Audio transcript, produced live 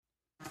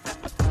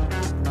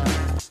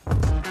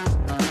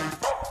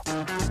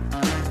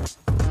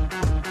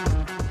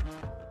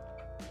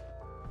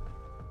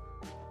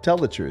Tell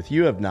the truth.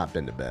 You have not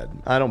been to bed.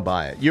 I don't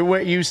buy it.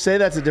 You say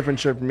that's a different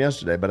shirt from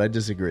yesterday, but I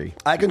disagree.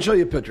 I can show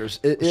you pictures.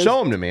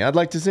 Show them to me. I'd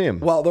like to see them.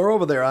 Well, they're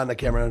over there on the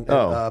camera.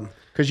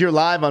 Because you're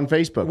live on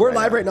Facebook. We're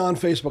live right now on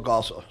Facebook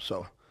also.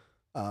 So,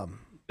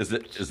 is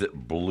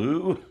it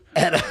blue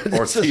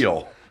or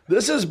teal?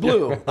 This is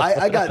blue.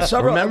 I got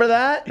several. Remember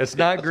that? It's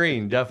not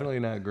green. Definitely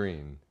not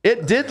green.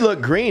 It did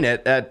look green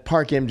at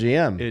Park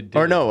MGM. It did.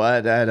 Or no,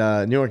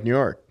 at New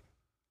York.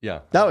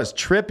 Yeah. That was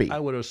trippy. I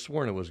would have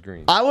sworn it was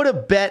green. I would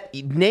have bet,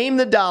 name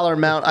the dollar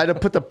amount. I'd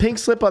have put the pink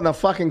slip on the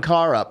fucking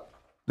car up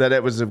that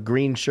it was a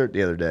green shirt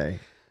the other day.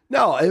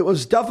 No, it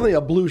was definitely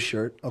a blue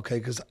shirt, okay,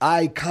 because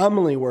I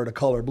commonly wear the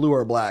color blue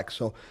or black.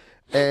 So,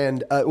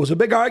 and it was a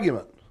big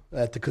argument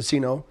at the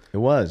casino. It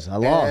was. I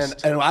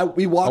lost. And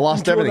we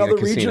walked into another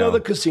region of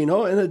the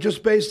casino, and it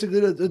just basically,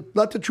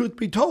 let the truth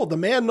be told. The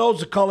man knows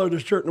the color of the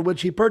shirt in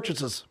which he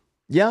purchases.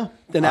 Yeah.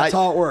 And that's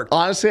how it worked.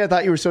 Honestly, I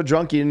thought you were so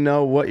drunk you didn't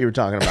know what you were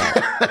talking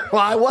about.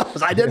 Well, I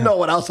was. I didn't know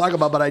what I was talking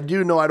about, but I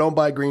do know I don't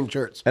buy green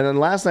shirts. And then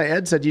last night,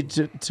 Ed said you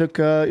took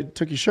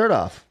your shirt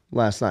off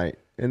last night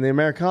in the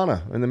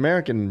Americana, in the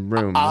American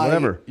room,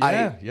 whatever.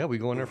 Yeah, we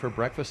go in there for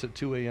breakfast at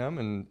 2 a.m.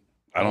 and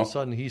all of a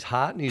sudden he's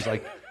hot and he's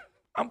like,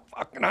 I'm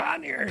fucking hot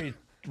in here. He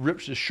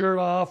rips his shirt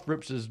off,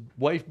 rips his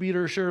wife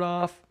beater shirt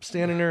off,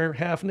 standing there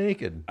half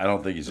naked. I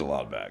don't think he's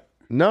allowed back.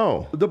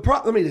 No.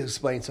 Let me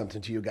explain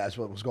something to you guys,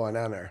 what was going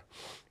on there.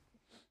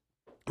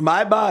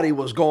 My body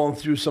was going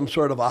through some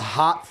sort of a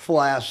hot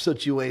flash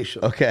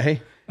situation.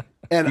 Okay.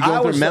 And you going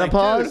I was through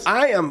menopause? Like,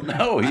 I am.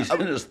 No, he's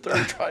in his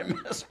third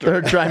trimester.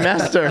 Third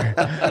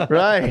trimester.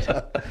 Right.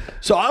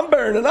 So I'm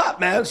burning up,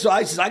 man. So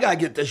I said, I got to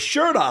get this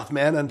shirt off,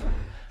 man. And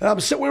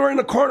I'm sitting, we were in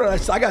the corner. And I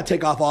said, I got to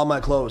take off all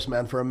my clothes,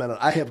 man, for a minute.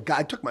 I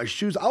took my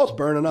shoes. I was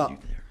burning up.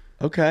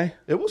 Okay.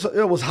 It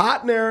was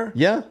hot in there.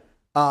 Yeah.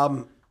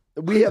 I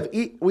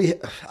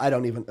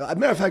don't even.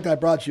 Matter of fact, I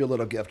brought you a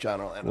little gift, John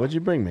Orlando. What'd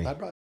you bring me?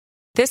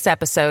 This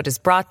episode is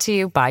brought to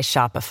you by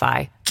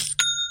Shopify.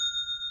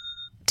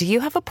 Do you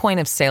have a point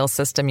of sale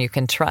system you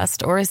can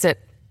trust, or is it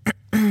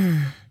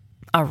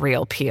a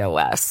real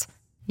POS?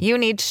 You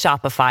need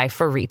Shopify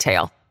for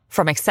retail.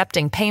 From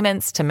accepting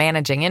payments to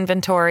managing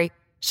inventory,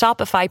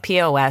 Shopify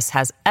POS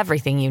has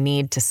everything you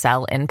need to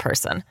sell in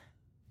person.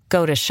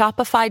 Go to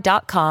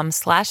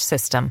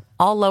shopify.com/system,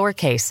 all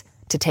lowercase,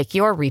 to take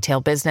your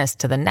retail business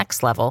to the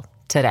next level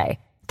today.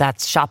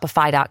 That's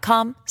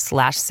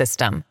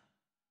shopify.com/system.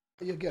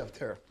 Your gift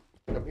here.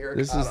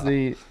 This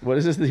is what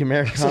is this, the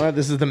Americana?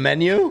 This is the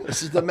menu?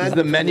 This is the menu. This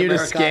is the menu to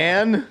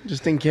scan,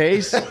 just in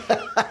case?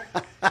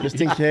 Just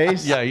in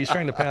case? Yeah, he's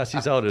trying to pass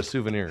these out as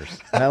souvenirs.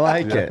 I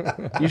like it.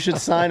 You should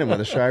sign them with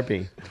a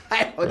Sharpie.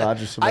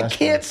 Roger Silvestro. I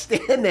can't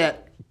stand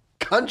that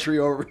country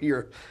over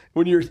here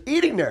when you're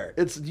eating there.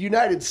 It's the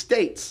United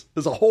States.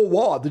 There's a whole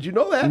wall. Did you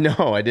know that?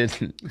 No, I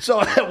didn't.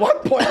 So at one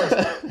point,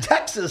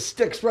 Texas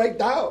sticks right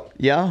down.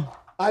 Yeah.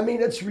 I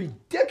mean, it's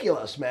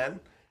ridiculous, man.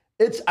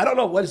 I don't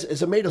know,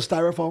 is it made of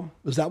styrofoam?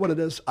 Is that what it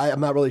is?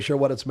 I'm not really sure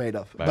what it's made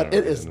of. But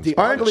it is the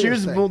Aren't you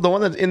ugliest thing. the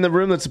one that's in the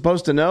room that's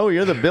supposed to know?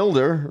 You're the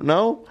builder,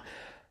 no?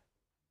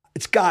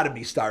 It's got to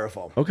be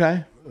styrofoam.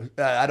 Okay.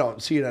 I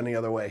don't see it any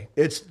other way.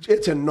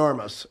 It's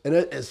enormous, and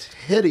it is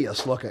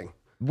hideous looking.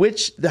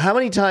 How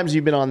many times have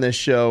you been on this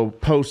show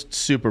post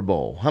Super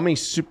Bowl? How many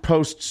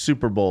post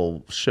Super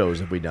Bowl shows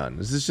have we done?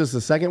 Is this just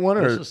the second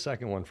one? This is the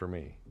second one for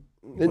me.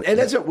 And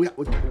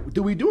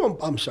do we do them?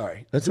 I'm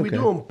sorry. Do we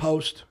do them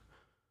post?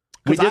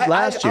 We did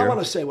last year. I want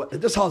to say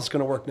this is how it's going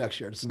to work next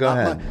year. Go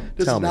ahead.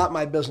 This is not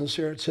my business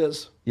here. It's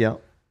his. Yeah.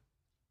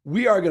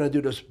 We are going to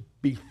do this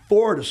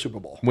before the Super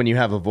Bowl. When you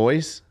have a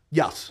voice?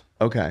 Yes.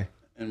 Okay.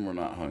 And we're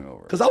not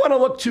hungover. Because I want to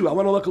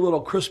look a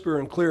little crisper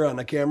and clear on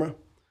the camera.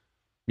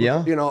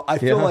 Yeah. You know, I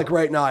feel like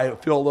right now I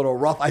feel a little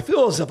rough. I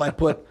feel as if I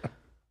put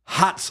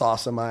hot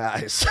sauce in my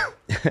eyes.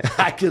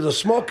 The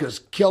smoke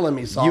is killing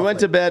me softly. You went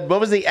to bed. What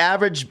was the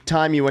average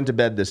time you went to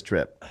bed this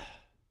trip?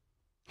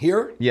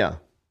 Here? Yeah.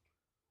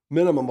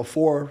 Minimum of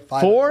 4,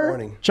 5 4? in the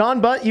morning. John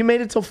Butt, you made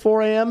it till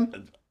 4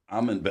 a.m.?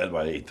 I'm in bed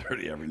by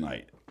 8:30 every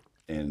night.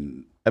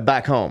 And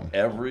back home?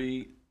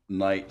 Every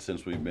night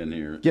since we've been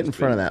here. Get in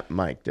front of that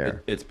mic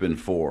there. It's been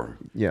 4.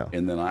 Yeah.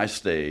 And then I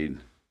stayed.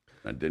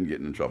 I didn't get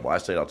in trouble. I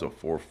stayed out till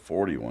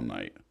 4:40 one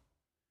night.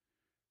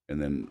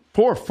 And then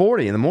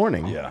 4:40 in the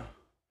morning? Yeah.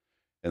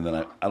 And then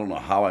I don't know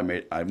how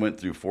I went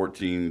through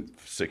 14,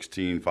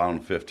 16,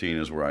 found 15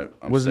 is where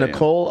I'm Was staying.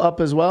 Nicole up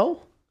as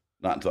well?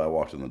 Not until I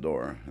walked in the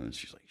door. And then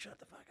she's like, shut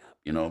the fuck up.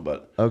 You know,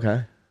 but.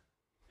 Okay.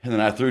 And then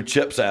I threw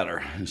chips at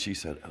her. And she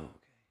said, oh, okay.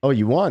 Oh,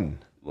 you won?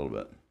 A little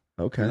bit.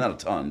 Okay. Not a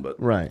ton, but.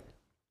 Right.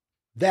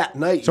 That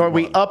night. So are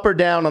we up or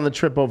down on the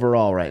trip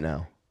overall right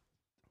now?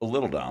 A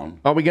little down.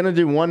 Are we going to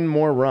do one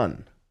more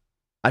run?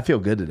 I feel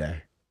good today.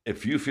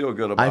 If you feel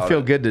good about it. I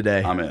feel good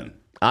today. I'm in.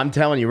 I'm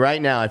telling you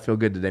right now, I feel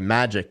good today.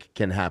 Magic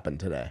can happen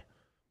today.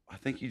 I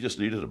think you just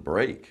needed a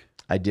break.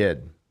 I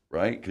did.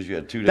 Right? Because you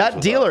had 2 days.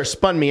 That dealer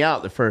spun me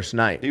out the first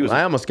night.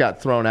 I almost got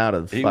thrown out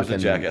of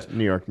fucking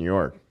New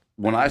York.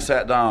 When I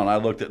sat down, I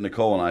looked at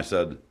Nicole and I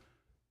said,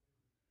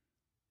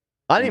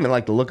 I didn't even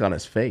like the look on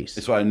his face.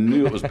 So I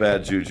knew it was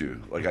bad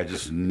juju. Like I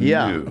just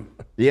knew.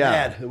 Yeah.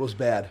 Bad. It was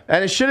bad.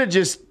 And it should have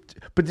just.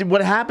 But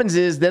what happens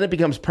is then it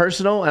becomes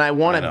personal, and I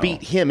want to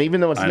beat him,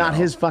 even though it's not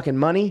his fucking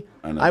money.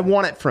 I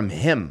want it from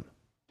him.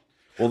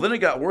 Well, then it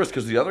got worse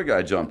because the other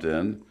guy jumped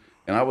in,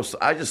 and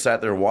I just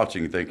sat there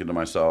watching, thinking to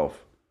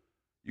myself,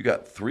 "You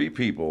got 3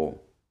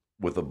 people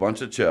with a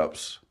bunch of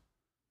chips.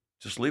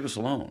 Just leave us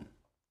alone."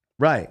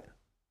 Right.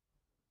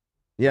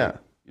 Yeah.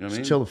 You know what I mean?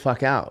 Just chill the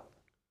fuck out.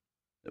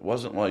 It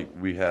wasn't like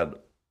we had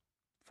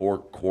 4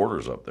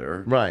 quarters up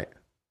there. Right.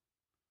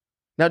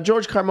 Now,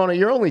 George Carmona,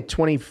 you're only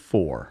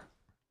 24.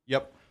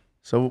 Yep.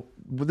 So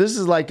this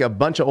is like a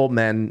bunch of old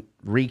men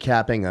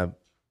recapping a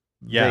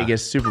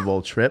Vegas Super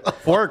Bowl trip.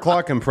 4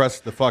 o'clock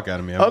impressed the fuck out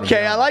of me.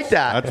 Okay, I like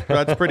that.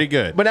 That's pretty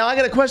good. But now I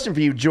got a question for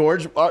you,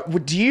 George.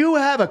 Do you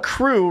have a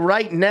crew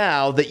right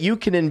now that you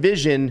can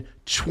envision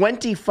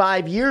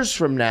 25 years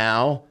from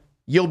now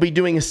you'll be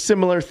doing a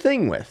similar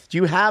thing with? Do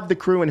you have the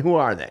crew, and who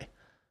are they?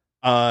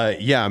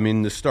 Yeah, I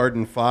mean, the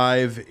starting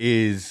 5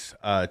 is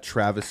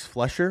Travis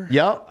Flesher.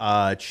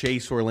 Yep.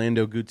 Chase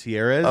Orlando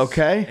Gutierrez.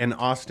 Okay. And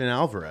Austin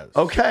Alvarez.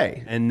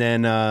 Okay. And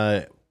then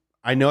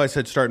I know I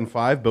said starting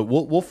 5, but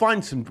we'll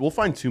find some. We'll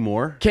find 2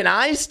 more. Can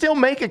I still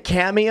make a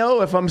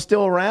cameo if I'm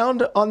still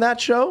around on that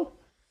show?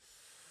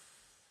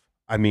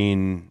 I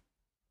mean,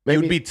 it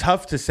would be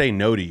tough to say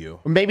no to you.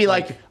 Maybe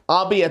like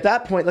I'll be at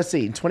that point, let's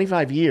see, in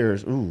 25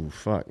 years. Ooh,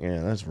 fuck.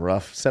 Yeah, that's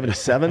rough.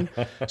 77.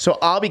 So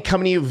I'll be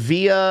coming to you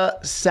via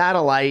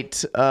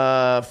satellite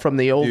from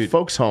the old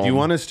folks home. Do you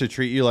want us to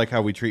treat you like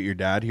how we treat your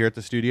dad here at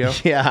the studio?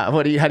 Yeah.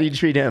 How do you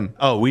treat him?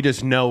 Oh, we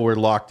just know we're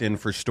locked in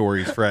for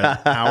stories for an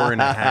hour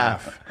and a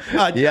half.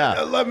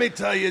 Yeah. Let me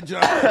tell you,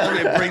 John.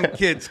 Let me bring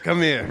kids.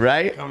 Come here.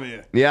 Right? Come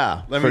here.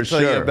 Yeah. Let me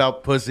tell you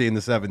about pussy in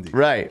the 70s.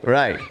 Right.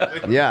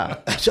 Yeah.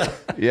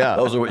 Yeah.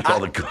 Those are what you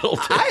call the good old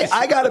days.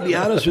 I got to be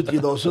honest with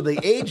you, though. So the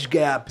age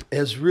gap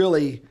is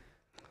really.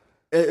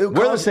 We're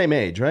the same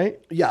age, right?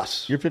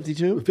 Yes. You're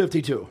 52?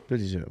 52.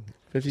 52.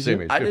 52?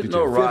 Same age. I didn't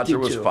know Roger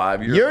was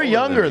 5 years You're older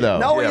younger, than me. though.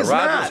 No, Yeah, he's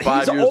Roger's not.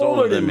 5 He's years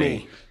older than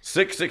me.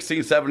 6,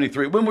 16,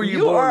 73. When were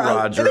you born,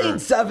 Roger? It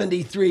ain't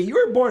 73.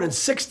 You were born in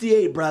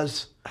 68,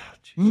 Brez.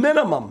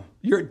 Minimum.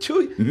 You're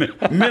 2.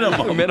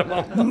 Minimum.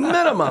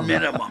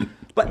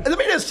 But let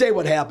me just say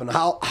what happened.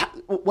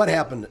 What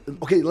happened?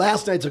 Okay,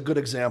 last night's a good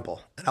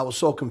example. And I was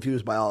so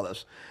confused by all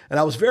this. And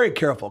I was very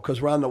careful because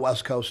we're on the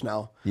West Coast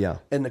now. Yeah.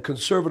 And the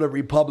conservative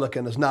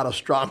Republican is not a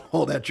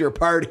stronghold at your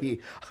party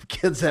of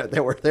kids that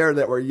were there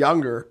that were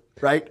younger,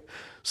 right?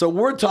 So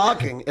we're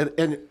talking,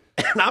 and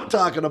I'm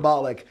talking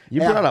about like...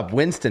 You brought up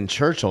Winston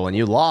Churchill, and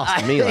you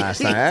lost me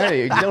last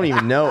night. I don't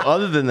even know.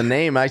 Other than the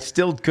name, I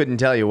still couldn't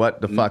tell you what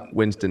the fuck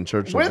Winston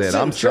Churchill did.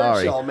 I'm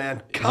sorry. Churchill,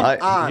 man. Come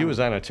on. He was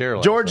on a tear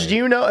last George, night. do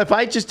you know, if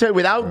I just tell you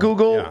without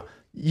Google... Yeah.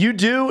 You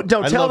do?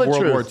 Don't tell the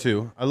World truth.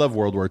 War II. I love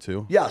World War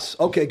II. Yes.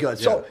 Okay, good.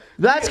 So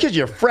That's because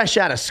you're fresh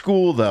out of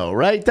school, though,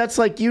 right? That's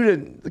like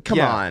you to come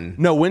on.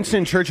 No,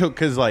 Winston Churchill,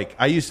 because like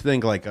I used to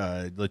think like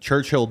the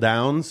Churchill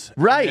Downs.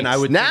 Right. And I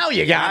would Now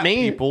think you got fat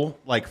me. People,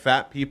 like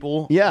fat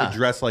people Yeah. would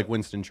dress like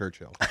Winston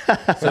Churchill.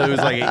 So it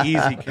was like an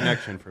easy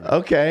connection for me.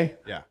 Okay.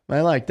 Yeah.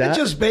 I like that. it's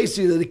just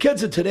basically the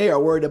kids of today are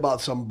worried about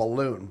some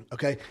balloon.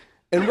 Okay.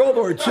 In World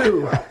War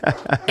II,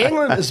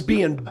 England is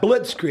being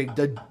blitzkrieged.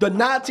 The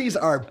Nazis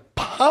are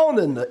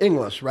pounding the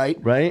English, right?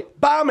 Right.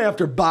 Bomb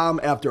after bomb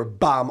after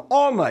bomb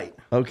all night.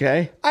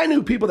 Okay. I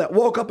knew people that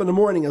woke up in the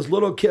morning as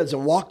little kids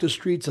and walked the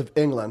streets of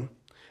England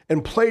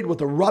and played with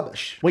the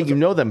rubbish. Wait, you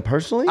know them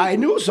personally? I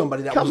knew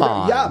somebody that Come was there.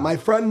 on. Yeah, my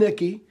friend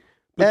Nikki.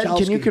 Ed, can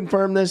you Pachalski.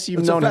 confirm this?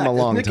 You've It's a known him a fact.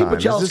 long Nikki time.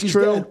 Is this Pachalski's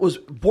true? dad was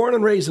born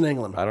and raised in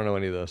England. I don't know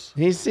any of this.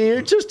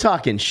 You're just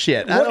talking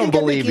shit. I don't Get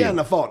believe Nikki you. on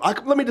the phone. I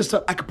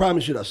can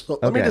promise you this. So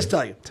let me Okay. just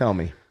tell you. Tell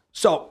me.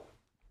 So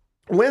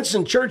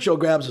Winston Churchill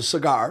grabs a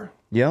cigar,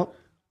 Yep.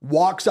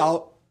 walks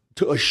out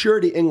to assure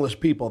the English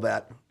people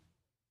that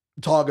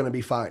it's all going to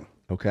be fine.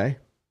 Okay.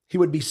 He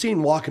would be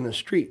seen walking the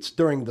streets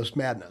during this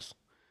madness.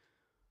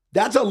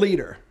 That's a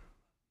leader.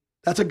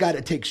 That's a guy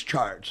that takes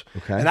charge.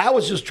 Okay. And I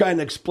was just trying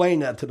to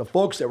explain that to the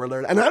folks that were there.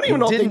 And I don't even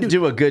know if they Didn't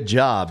do a good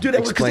job Dude,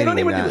 because they don't explaining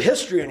even that. do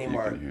history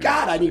anymore.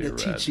 God, I need to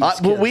teach these Well,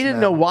 kids, we didn't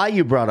man. know why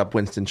you brought up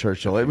Winston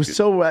Churchill. It was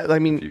so, I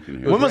mean,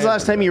 when was the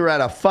last time you were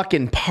at a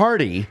fucking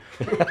party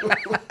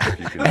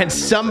and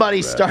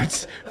somebody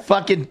starts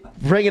fucking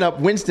bringing up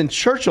Winston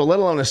Churchill, let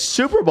alone a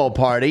Super Bowl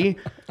party?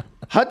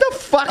 How the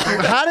fuck,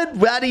 how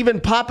did that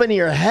even pop into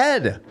your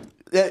head?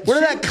 Where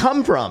did that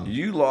come from?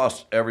 You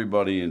lost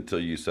everybody until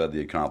you said the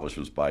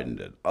accomplishments Biden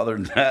did. Other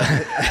than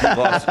that,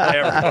 you lost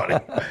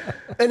everybody.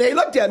 And they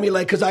looked at me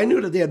like, because I knew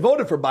that they had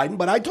voted for Biden,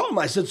 but I told them,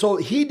 I said, so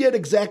he did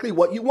exactly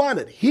what you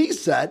wanted. He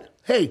said,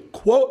 hey,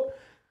 quote,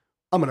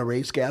 I'm going to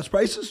raise gas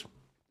prices.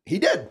 He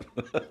did.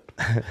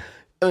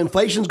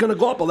 Inflation's going to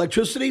go up.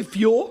 Electricity,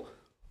 fuel,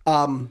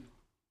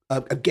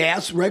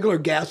 gas, regular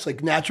gas,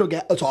 like natural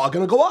gas, it's all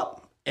going to go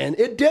up. And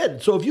it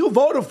did. So if you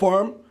voted for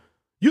him,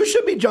 you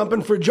should be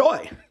jumping for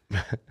joy.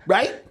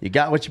 Right? You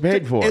got what you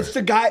paid for. It's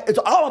the guy, it's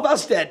all of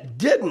us that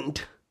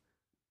didn't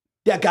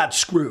that got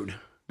screwed.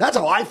 That's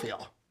how I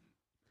feel.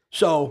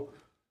 So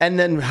And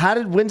then how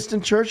did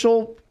Winston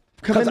Churchill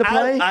come into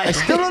play? I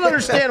still don't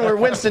understand where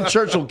Winston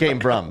Churchill came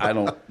from. I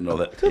don't know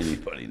that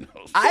anybody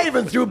knows. I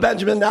even threw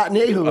Benjamin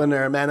Netanyahu in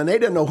there, man, and they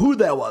didn't know who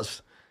that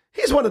was.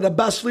 He's one of the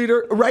best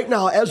leaders right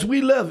now as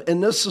we live in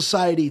this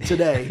society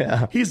today.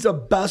 Yeah. He's the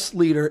best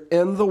leader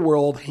in the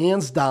world,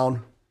 hands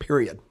down,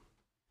 period.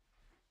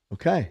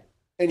 Okay.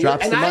 And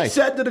I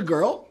said to the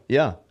girl,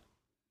 yeah.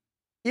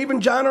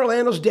 Even John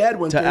Orlando's dad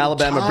went to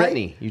Alabama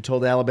Brittany. You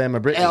told Alabama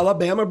Brittany.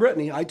 Alabama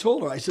Brittany. I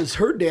told her. I says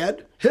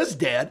his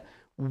dad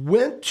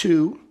went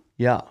to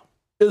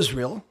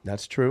Israel.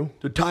 That's true.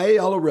 To tie a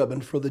yellow ribbon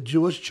for the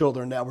Jewish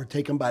children that were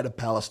taken by the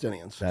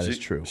Palestinians. That is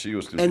true. She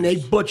was confused. And they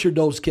butchered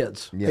those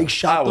kids. Yeah. They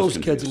shot those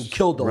kids and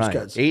killed those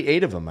kids.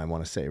 Eight of them, I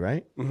want to say,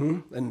 right?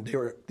 Mm-hmm. And they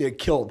were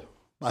killed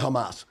by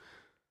Hamas.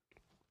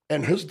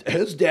 And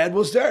his dad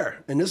was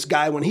there. And this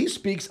guy, when he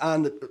speaks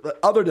on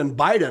other than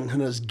Biden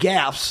and his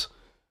gaffes,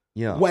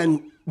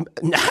 when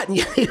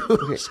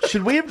Netanyahu.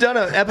 Should we have done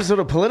an episode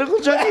of Political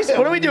Junkies?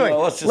 What are we doing?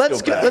 No,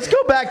 let's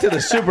go back to the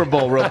Super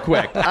Bowl real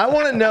quick. I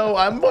want to know.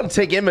 I want to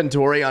take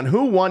inventory on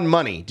who won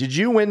money. Did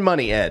you win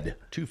money, Ed?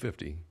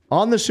 $250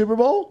 on the Super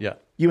Bowl. Yeah,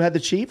 you had the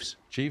Chiefs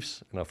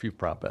and a few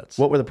prop bets.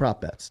 What were the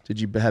prop bets?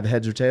 Did you have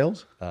heads or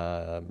tails?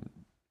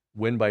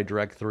 Win by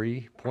direct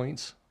 3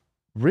 points.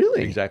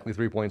 Really? Exactly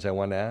 3 points. I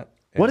won that.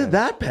 What did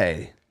that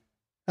pay?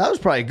 That was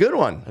probably a good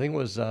one. I think it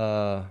was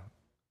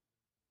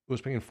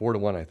paying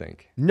 4-1, I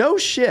think. No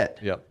shit.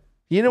 Yep.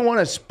 You didn't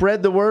want to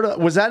spread the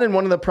word. Was that in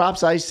one of the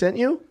props I sent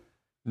you?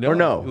 No. Or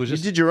no? It was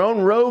just, you did your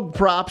own rogue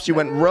props. You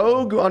went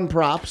rogue on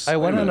props. I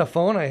went on the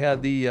phone. I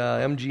had the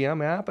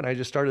MGM app, and I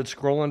just started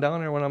scrolling down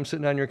there when I'm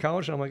sitting on your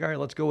couch. And I'm like, all right,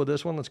 let's go with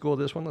this one. Let's go with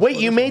this one. Wait,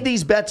 you made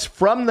these bets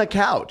from the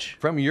couch?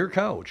 From your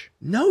couch.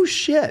 No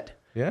shit.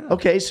 Yeah.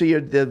 Okay, so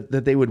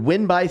that they would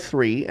win by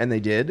 3, and they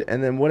did.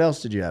 And then what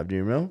else did you have? Do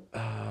you know?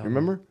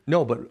 Remember?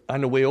 No, but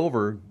on the way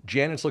over,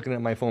 Janet's looking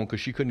at my phone because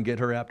she couldn't get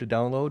her app to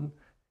download,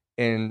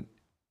 and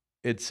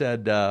it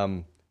said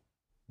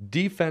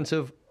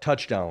defensive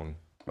touchdown.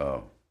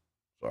 Oh,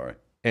 sorry.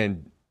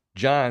 And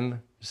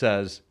John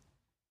says,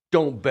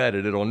 "Don't bet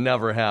it; it'll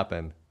never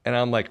happen." And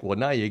I'm like, "Well,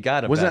 now you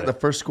got to." Wasn't that the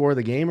first score of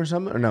the game or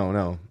something? Or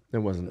no, it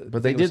wasn't.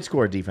 But they did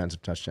score a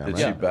defensive touchdown. Did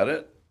right? she bet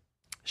it?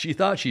 She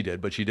thought she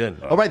did, but she didn't.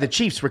 Oh, right. The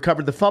Chiefs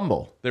recovered the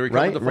fumble. They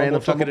recovered the fumble,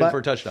 took it in for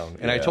a back? touchdown.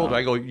 And I told her,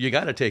 I go, you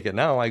got to take it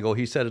now. I go,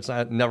 he said it's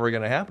never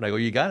going to happen. I go,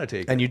 you got to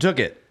take it. And you took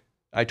it.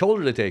 I told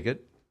her to take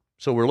it.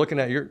 So we're looking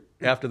at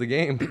after the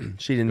game.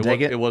 She didn't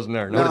take it? It wasn't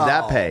there. No. What did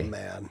that pay?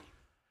 Man.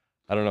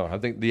 I don't know. I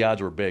think the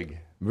odds were big.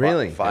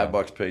 Really?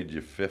 $5 paid you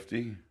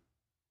 50.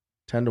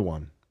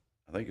 10-1.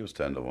 I think it was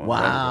 10-1.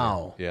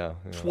 Wow. Yeah.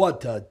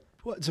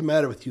 What's the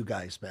matter with you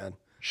guys, man?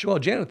 Well,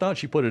 Janet thought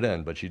she put it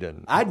in, but she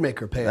didn't. I'd make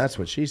her pay. That's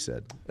what she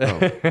said.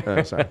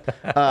 Oh,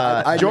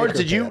 sorry. George,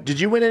 did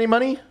you win any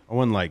money? I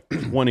won like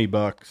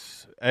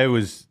 $20. It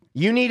was.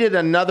 You needed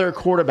another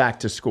quarterback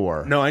to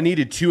score. No, I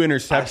needed 2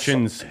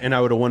 interceptions, and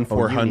I would have won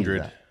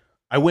 400.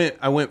 I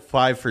went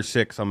 5 for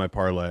 6 on my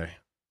parlay,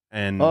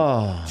 and 2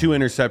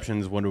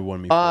 interceptions would have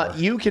won me 4.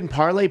 You can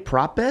parlay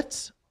prop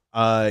bets?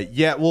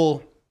 Yeah,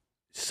 well,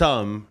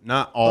 some,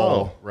 not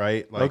all,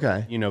 right? Like,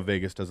 okay.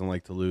 Vegas doesn't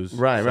like to lose.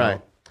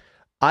 Right.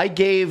 I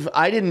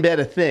didn't bet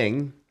a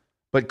thing,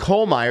 but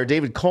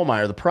David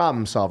Kohlmeyer, the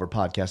Problem Solver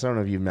podcast, I don't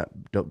know if you've met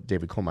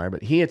David Kohlmeyer,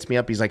 but he hits me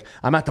up. He's like,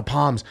 I'm at the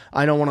Palms.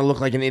 I don't want to look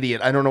like an idiot.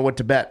 I don't know what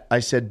to bet. I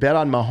said, bet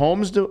on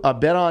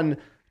bet on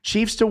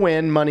Chiefs to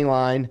win money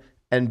line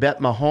and bet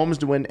Mahomes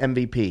to win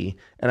MVP.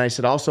 And I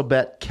said, also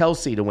bet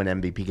Kelsey to win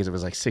MVP because it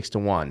was like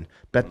 6-1.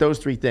 Bet those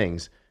 3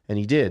 things. And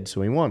he did,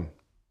 so he won.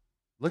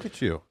 Look at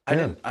you. I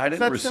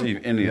didn't receive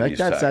any of these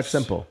texts. That's that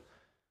simple.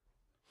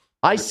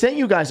 I sent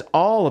you guys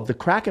all of the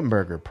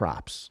Krakenberger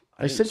props.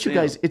 I sent you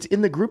guys. It's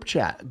in the group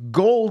chat.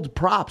 Gold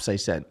props. I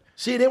sent.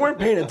 See, they weren't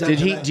paying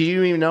attention. Do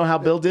you even know how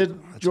Bill did,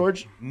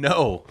 George?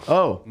 No.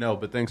 Oh no,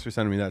 but thanks for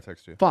sending me that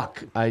text too.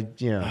 Fuck.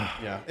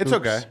 Yeah. It's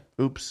okay.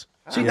 Oops.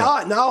 See,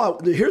 now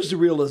here's the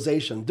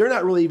realization. They're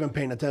not really even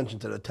paying attention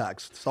to the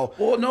text. So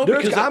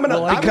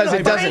because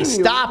it doesn't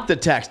stop the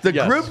text.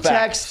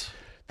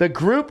 The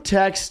group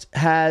text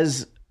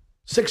has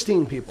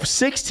 16 people.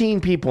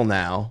 16 people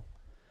now.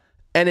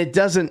 And it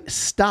doesn't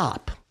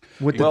stop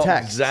with the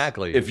text.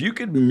 Exactly. If you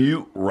could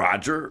mute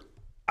Roger,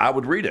 I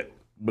would read it.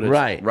 But it's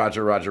right.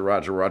 Roger.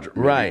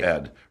 Right.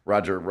 Ed.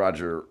 Roger,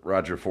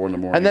 4 in the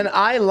morning. And then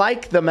I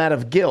like them out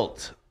of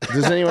guilt.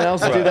 Does anyone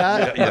else do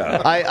that?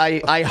 Yeah.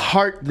 I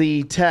heart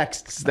the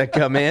texts that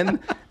come in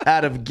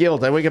out of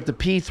guilt. I wake up to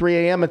P 3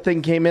 a.m. A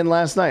thing came in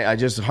last night. I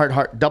just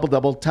heart,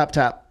 double,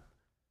 tap.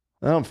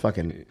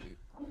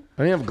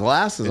 I don't even have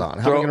glasses on.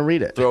 How am I going to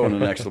read it? Throw in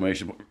an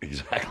exclamation point.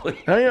 Exactly.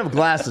 I don't even have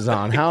glasses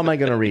on. How am I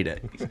going to read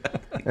it?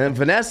 And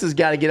Vanessa's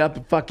got to get up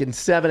at fucking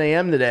 7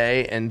 a.m.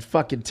 today, and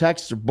fucking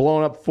texts are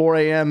blowing up 4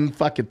 a.m.,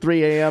 fucking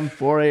 3 a.m.,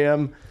 4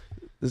 a.m.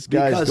 This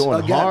guy's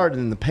going hard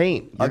in the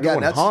paint. You're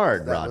going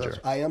hard, Roger.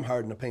 I am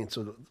hard in the paint.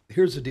 So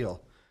here's the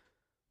deal.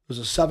 There's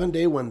a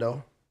 7-day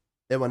window,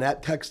 and when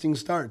that texting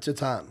starts,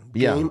 it's on.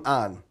 Game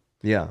on.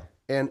 Yeah.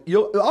 And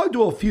I'll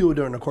do a few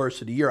during the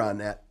course of the year on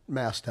that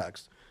mass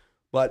text.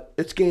 But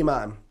it's game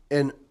on.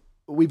 and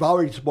we've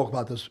already spoke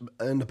about this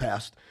in the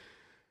past.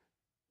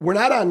 We're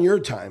not on your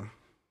time.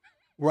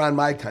 We're on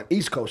my time.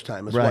 East Coast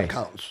time is what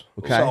counts.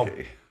 Okay. So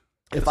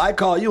if I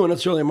call you and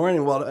it's early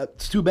morning, well,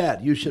 it's too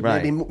bad. You should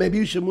maybe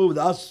you should move with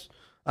us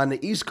on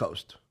the East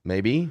Coast.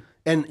 Maybe.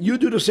 And you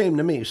do the same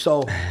to me.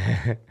 So,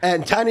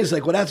 and Tiny's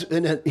like, well, that's,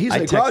 and he's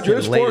like, Roger,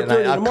 it's 4:30 in the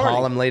morning. I'll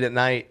call him late at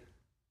night.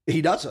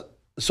 He doesn't.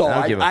 So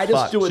I fuck.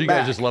 just do it So you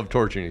back. guys just love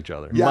torturing each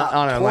other. Yeah,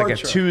 on like a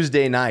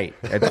Tuesday night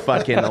at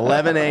fucking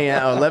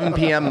 11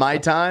 p.m. my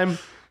time.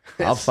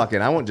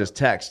 I won't just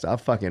text. I'll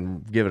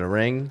fucking give it a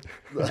ring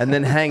and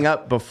then hang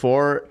up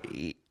before,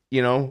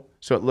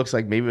 so it looks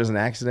like maybe it was an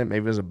accident.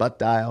 Maybe it was a butt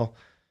dial.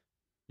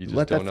 You just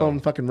let that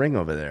phone fucking ring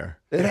over there.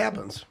 It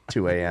happens.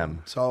 2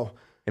 a.m. So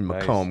in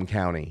Macomb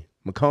County.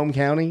 Macomb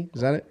County?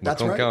 Is that it?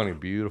 That's Macomb right. County,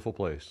 beautiful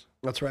place.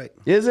 That's right.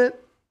 Is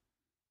it?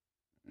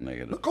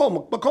 Negative.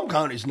 Macomb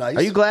County's nice.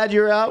 Are you glad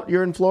you're out?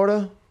 You're in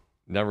Florida?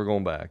 Never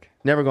going back.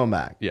 Never going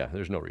back. Yeah,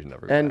 there's no reason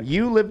never going And back.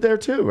 you live there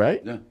too,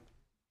 right? Yeah.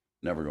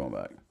 Never going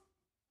back.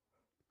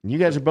 You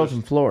guys are both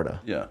in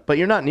Florida. Yeah. But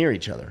you're not near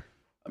each other.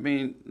 I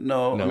mean,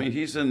 no. I mean,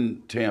 he's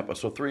in Tampa,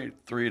 so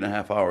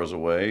 3.5 hours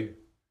away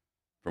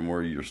from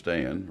where you're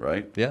staying,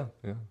 right? Yeah.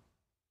 I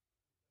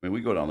mean,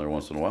 we go down there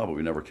once in a while, but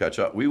we never catch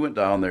up. We went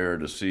down there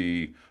to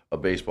see a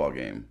baseball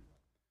game.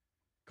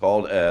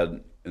 Called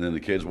Ed, and then the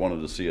kids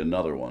wanted to see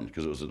another one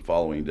because it was the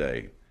following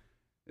day.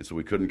 And so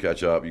we couldn't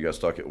catch up. You got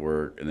stuck at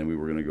work, and then we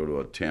were going to go to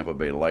a Tampa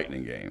Bay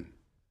Lightning game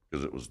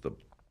because it was the...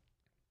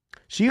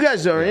 So you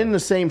guys are in the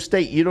same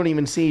state. You don't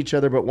even see each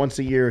other but once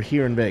a year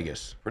here in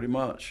Vegas. Pretty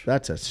much.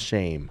 That's a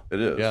shame.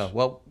 It is. Yeah.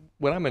 Well,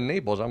 when I'm in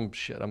Naples, I'm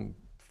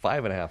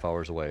 5.5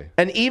 hours away.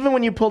 And even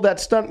when you pulled that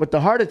stunt with the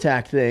heart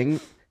attack thing,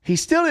 he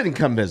still didn't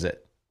come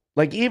visit.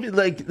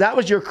 That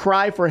was your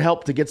cry for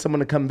help to get someone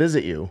to come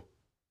visit you.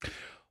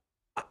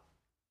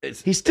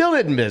 He still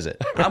didn't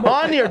visit.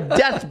 On your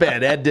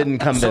deathbed, Ed didn't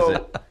come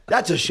visit.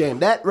 That's a shame.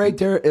 That right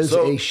there is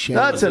a shame.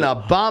 That's an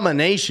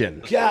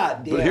abomination.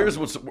 God damn. But here's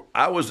what's...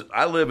 I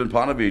live in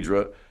Ponte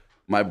Vedra.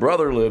 My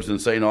brother lives in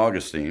St.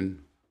 Augustine,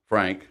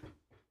 Frank.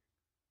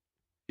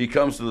 He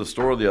comes to the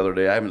store the other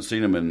day. I haven't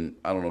seen him in,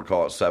 I don't know,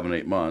 call it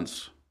 7-8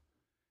 months.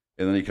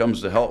 And then he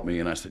comes to help me.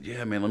 And I said,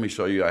 yeah, man, let me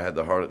show you. I had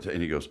the heart attack.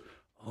 And he goes,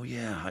 oh,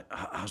 yeah,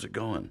 how's it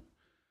going?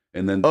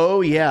 And then,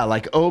 oh yeah,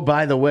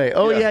 by the way,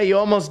 yeah, you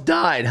almost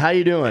died. How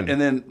you doing? And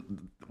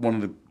then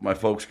one of my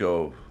folks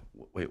go,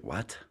 wait,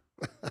 what?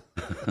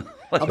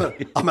 I'm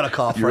gonna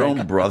call your Frank.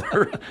 own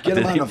brother. Get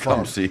him on the phone.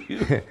 Come see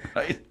you,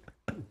 right?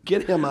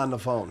 Get him on the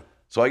phone.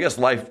 So I guess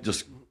life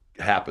just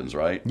happens,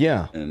 right?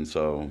 Yeah. And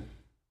so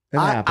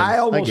I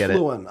almost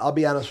flew in. I'll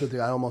be honest with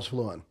you. I almost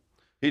flew in.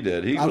 He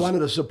did. I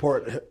wanted to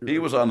support. He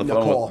was on the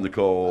phone with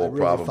Nicole. I really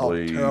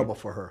probably felt terrible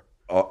for her.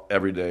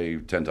 Every day,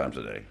 10 times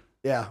a day.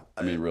 Yeah.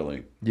 I mean,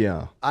 really.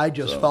 Yeah. I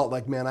just felt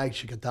like, man, I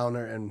should get down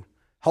there and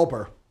help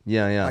her.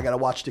 Yeah. I got to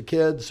watch the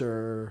kids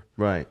or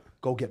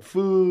go get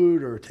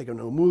food or take them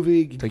to a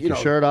movie. Take your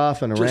shirt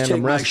off in a just random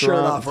take my shirt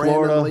restaurant off in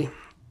Florida. randomly.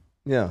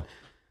 Yeah.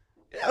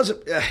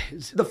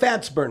 The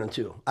fat's burning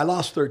too. I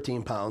lost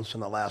 13 pounds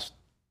in the last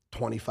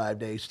 25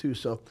 days too.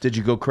 So did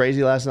you go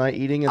crazy last night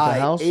eating at the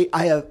house?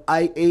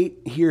 I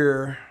ate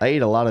here. I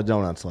ate a lot of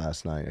donuts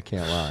last night. I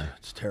can't lie.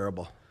 It's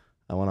terrible.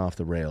 I went off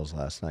the rails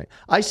last night.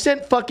 I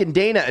sent fucking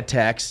Dana a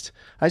text.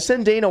 I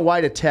send Dana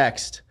White a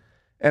text,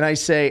 and I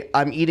say,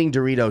 I'm eating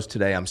Doritos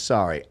today. I'm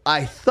sorry.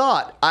 I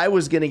thought I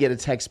was going to get a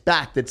text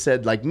back that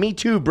said, me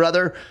too,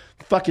 brother.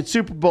 Fucking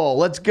Super Bowl.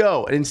 Let's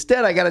go. And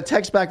instead, I got a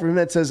text back from him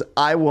that says,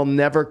 I will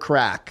never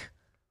crack.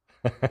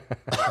 And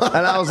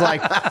I was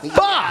like,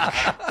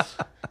 fuck. Are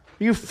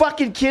you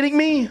fucking kidding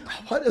me?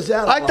 What is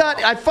that?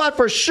 I thought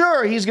for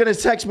sure he's going to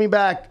text me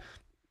back.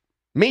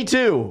 Me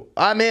too.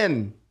 I'm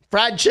in.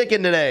 Fried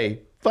chicken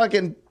today.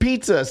 Fucking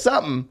pizza,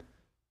 something.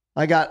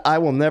 I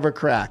will never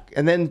crack.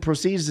 And then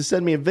proceeds to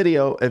send me a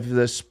video of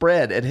the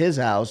spread at his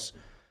house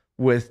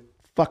with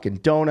fucking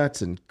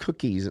donuts and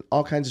cookies and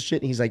all kinds of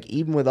shit. And he's like,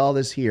 even with all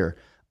this here,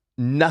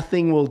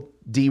 nothing will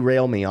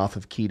derail me off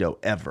of keto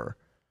ever.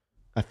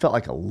 I felt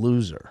like a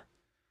loser.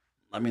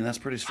 I mean, that's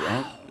pretty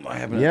strong. I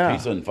haven't had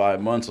pizza in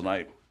 5 months, and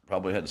I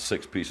probably had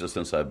 6 pieces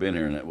since I've been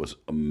here, and it was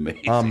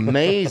amazing.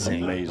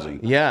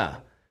 Amazing. Yeah.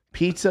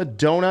 Pizza,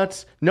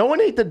 donuts. No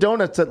one ate the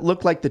donuts that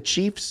looked like the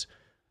Chiefs.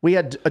 We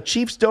had a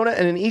Chiefs donut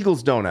and an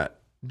Eagles donut.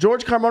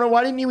 George Carmona,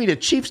 why didn't you eat a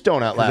Chiefs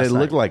donut last night? They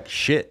look like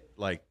shit.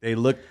 They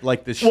look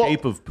like the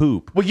shape of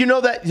poop. Well, you know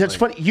that's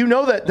funny. You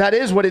know that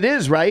is what it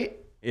is, right?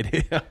 It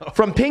is.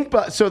 From Pink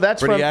Box. So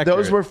that's pretty from accurate.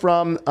 Those were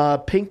from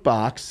Pink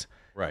Box.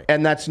 Right.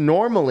 And that's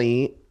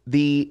normally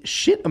the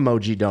shit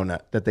emoji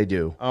donut that they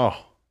do. Oh.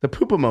 The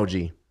poop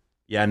emoji.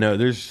 Yeah, no,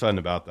 there's something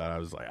about that. I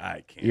was like,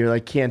 I can't. You're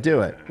like, can't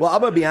do it. Well,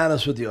 I'm going to be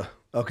honest with you,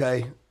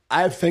 okay?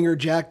 I finger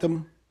jacked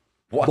them.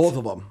 What? Both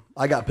of them.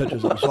 I got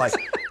pictures of them. So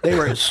they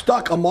were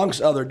stuck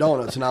amongst other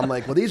donuts. And I'm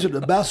like, well, these are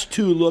the best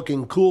two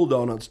looking cool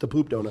donuts, the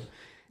poop donut.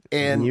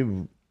 And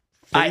you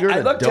I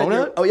looked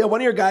donut? at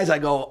one of your guys, I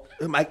go,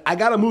 I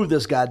got to move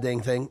this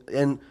goddamn thing.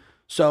 And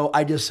so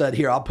I just said,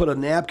 here, I'll put a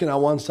napkin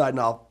on one side and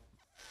I'll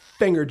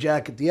finger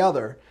jack at the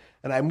other.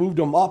 and I moved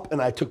them up,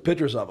 and I took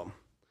pictures of them.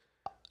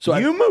 So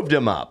you moved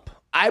them up.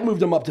 I moved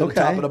them up to the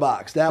top of the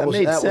box. That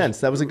made sense.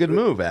 That was a good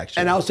move,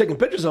 actually. And I was taking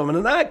pictures of him,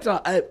 and I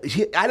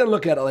didn't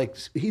look at it like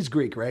he's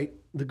Greek, right?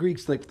 The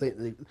Greeks think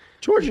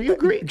George, are you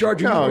Greek?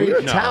 George, no, Greek? you're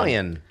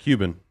Italian.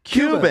 Cuban.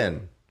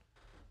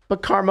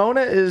 But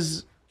Carmona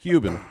is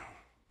Cuban.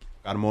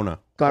 Carmona.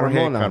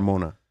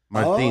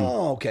 Martin.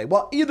 Oh, okay.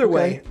 Well, either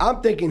way,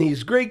 I'm thinking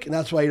he's Greek, and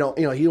that's why you don't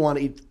want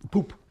to eat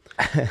poop.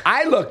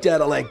 I looked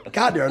at it like,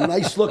 God, they're a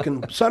nice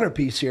looking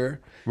centerpiece here.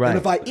 Right. And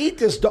if I eat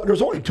this,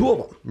 there's only 2 of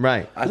them.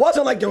 Right. It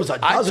wasn't like there was a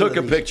dozen. I took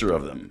a picture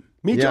of them.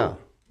 Me too. Yeah.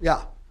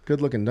 Yeah.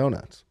 Good looking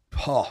donuts.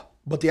 Oh,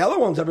 but the other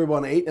ones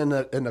everyone ate, and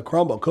the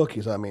crumble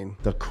cookies. I mean,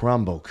 The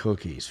crumble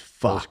cookies.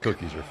 Fuck. Those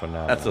cookies are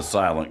phenomenal. That's a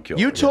silent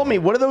killer. You told me,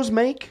 what do those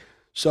make?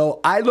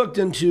 so I looked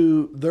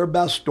into their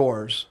best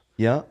stores,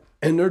 Yeah.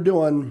 and they're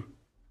doing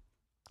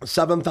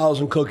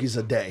 7,000 cookies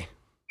a day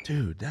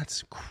Dude,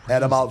 that's crazy.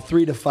 at about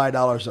 $3 to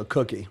 $5 a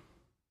cookie.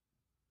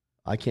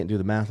 I can't do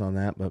the math on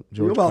that, but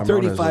George about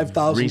Carmona's a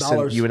 $35,000,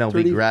 recent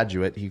UNLV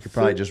graduate. He could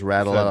probably just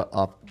rattle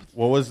up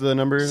What was the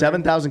number?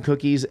 7,000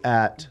 cookies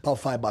at About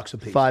 $5 a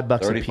piece. $5 a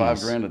piece. 35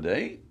 grand a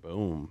day?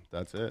 Boom.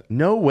 That's it.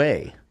 No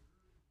way.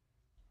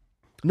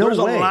 No There's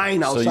way. a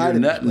line So outside you're of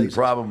these netting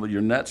places.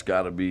 your net's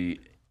got to be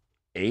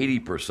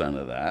 80%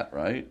 of that,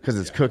 right? Because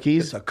it's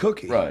cookies. It's a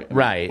cookie. Right.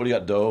 Right. What do you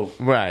got, dough?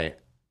 Right.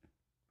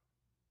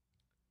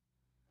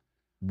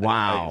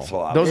 Wow. It's a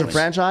lot. Those are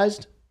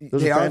franchised?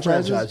 Those They are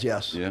franchises? franchised,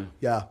 yes. Yeah.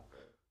 Yeah.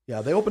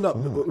 Yeah. They opened up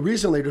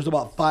recently. There's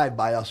about 5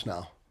 by us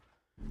now.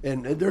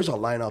 And there's a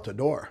line out the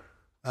door.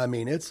 I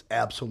mean, it's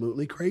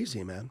absolutely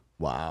crazy, man.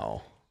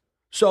 Wow.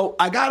 So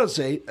I got to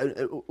say,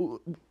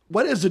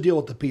 what is the deal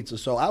with the pizza?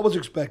 So I was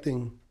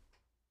expecting,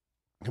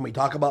 can we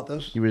talk about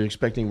this? You were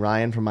expecting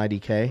Ryan from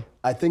IDK?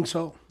 I think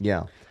so.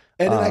 Yeah.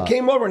 And then I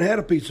came over and had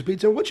a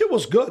pizza, which it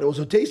was good. It was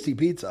a tasty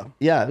pizza.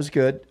 Yeah, it was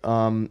good.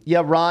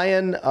 Yeah,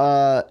 Ryan,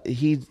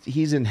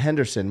 he's in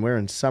Henderson. We're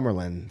in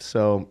Summerlin.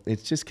 So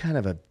it's just kind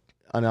of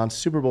on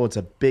Super Bowl, it's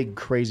a big,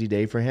 crazy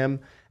day for him.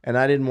 And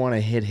I didn't want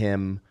to hit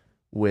him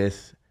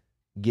with,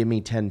 give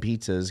me 10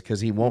 pizzas, because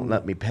he won't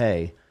let me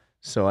pay.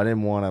 So I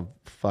didn't want to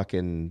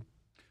fucking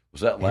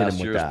Was that hit him last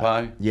with year's that.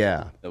 pie?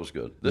 Yeah. That was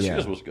good. This Yeah.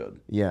 year's was good.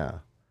 Yeah.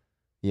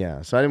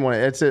 Yeah. So I didn't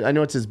want to, I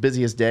know it's his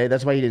busiest day.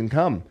 That's why he didn't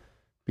come.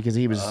 Because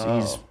he's,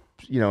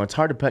 it's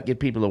hard to get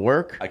people to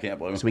work. I can't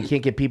blame him. So we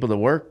can't get people to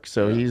work.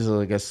 So he's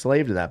like a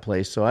slave to that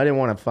place. So I didn't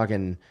want to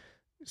fucking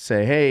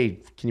say, hey,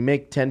 can you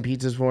make 10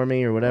 pizzas for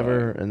me or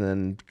whatever? Right. And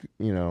then,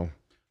 No,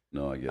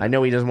 I get it. I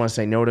know he doesn't want to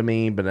say no to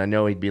me, but I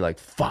know he'd be like,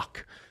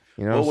 fuck.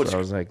 So I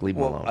was like, leave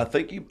him alone. I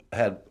think you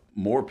had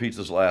more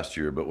pizzas last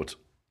year, but what's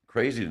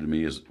crazy to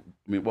me is,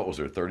 what was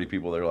there, 30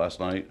 people there last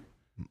night?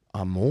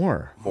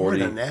 More. 40?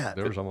 More than that.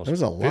 There was almost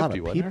There's a 50, lot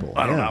of wasn't people.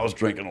 there? I don't know. I was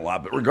drinking a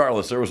lot, but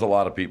regardless, there was a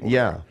lot of people.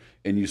 Yeah. There.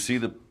 And you see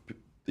the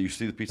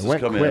pizzas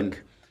went come quick. in,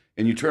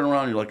 and you turn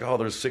around, and you're like, oh,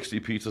 there's 60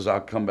 pizzas.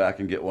 I'll come back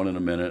and get one in a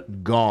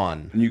minute.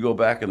 Gone. And you go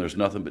back, and there's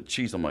nothing but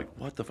cheese. I'm like,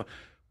 what the fuck?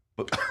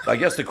 But I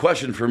guess the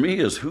question for me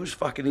is, who's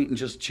fucking eating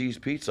just cheese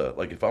pizza?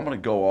 Like, if I'm going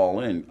to go all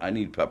in, I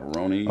need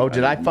pepperoni. Oh,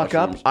 did I need fuck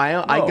mushrooms. up?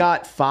 I No.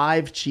 got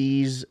 5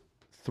 cheese,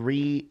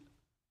 3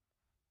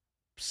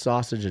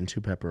 sausage, and 2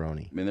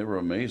 pepperoni. I mean, they were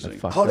amazing.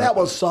 Fucked Oh, that up.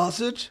 was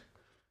sausage?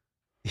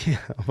 Yeah.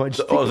 What'd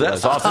you Oh, think is it that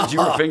was? sausage you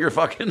were finger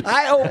fucking?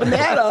 I opened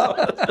that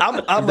up. I'm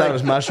You thought it like,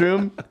 was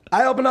mushroom?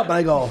 I open up and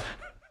I go,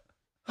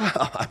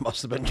 I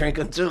must have been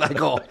drinking too. I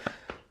go, what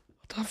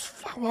the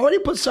fuck? Why do you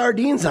put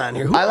sardines on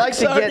here? Who I like likes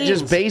to get sardines?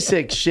 just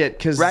basic shit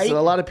because Right?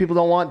 a lot of people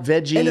don't want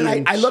veggie And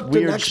then I looked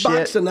weird the next shit.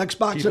 box, the next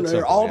box, Keep and it they're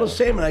simple, all yeah. the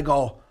same. And I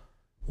go,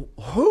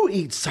 who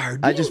eats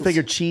sardines? I just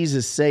figured cheese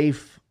is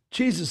safe.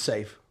 cheese is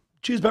safe.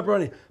 Cheese,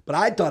 pepperoni. But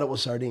I thought it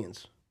was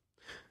sardines.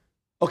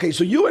 Okay,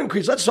 so you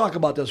increase. Let's talk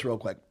about this real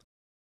quick.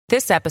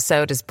 This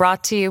episode is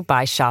brought to you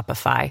by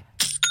Shopify.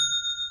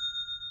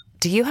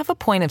 Do you have a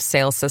point of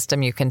sale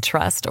system you can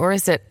trust, or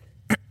is it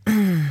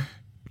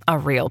a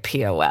real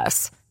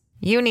POS?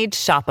 You need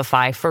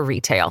Shopify for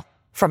retail.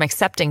 From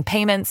accepting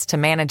payments to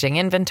managing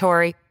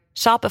inventory,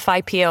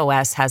 Shopify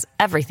POS has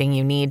everything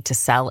you need to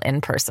sell in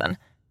person.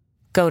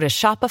 Go to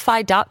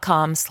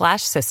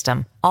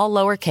shopify.com/system, all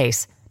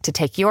lowercase, to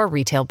take your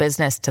retail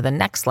business to the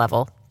next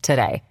level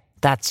today.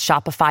 That's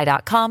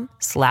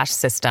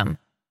shopify.com/system.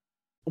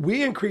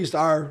 We increased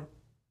our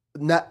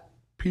net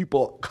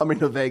people coming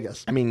to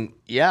Vegas. I mean,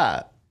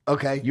 yeah.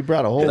 Okay. You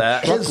brought a whole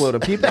That truckload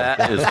of people.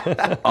 That is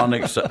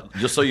unacceptable.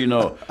 Just so you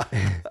know,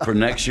 for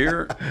next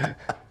year,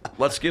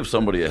 let's give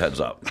somebody a heads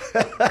up.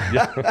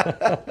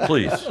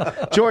 Please.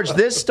 George,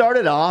 this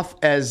started off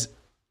as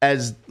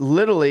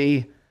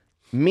literally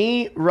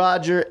me,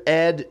 Roger,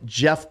 Ed,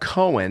 Jeff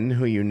Cohen,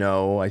 who you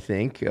know, I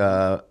think,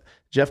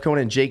 Jeff Cohen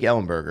and Jake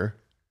Ellenberger.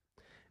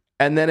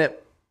 And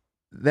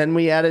then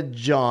we added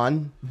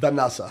John.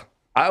 Vanessa.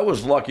 I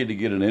was lucky to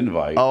get an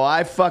invite. Oh,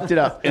 I fucked it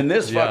up. And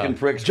this fucking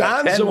prick's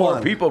got John's 10 the more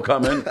one. people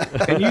coming,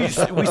 and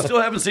we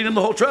still haven't seen him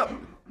the whole trip.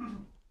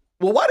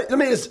 Well, let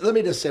me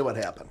just say what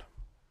happened.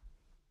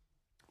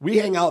 We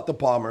hang out at the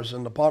Palmers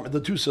and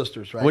the two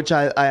sisters, right? Which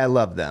I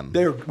love them.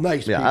 They're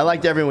nice. Yeah, people. I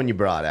liked everyone you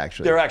brought.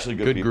 Actually, They're actually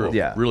good people. group.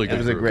 Yeah, really good. It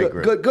was a group.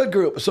 great group. Good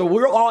group. So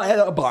we're all at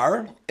a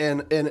bar,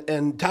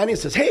 and Tanya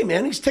says, "Hey,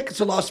 man, these tickets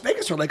to Las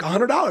Vegas are like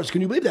 $100. Can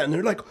you believe that?" And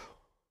they're like,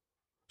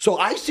 so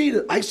I see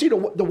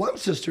the one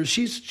sister.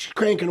 She's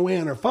cranking away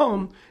on her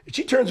phone, and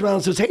she turns around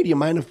and says, "Hey, do you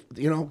mind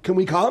if can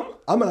we come?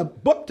 I'm gonna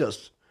book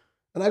this."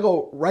 And I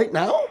go, "Right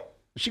now?"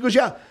 She goes,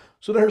 "Yeah."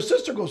 So then her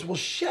sister goes, "Well,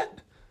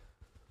 shit."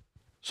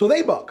 So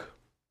they book.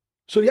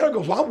 So the other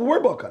goes, "Well, we're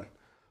booking."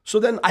 So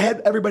then I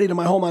had everybody to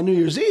my home on New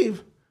Year's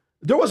Eve.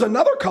 There was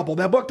another couple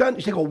that booked on.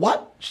 They go,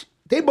 "What?"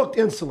 They booked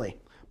instantly,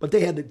 but they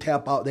had to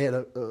tap out. They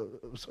had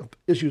some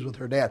issues with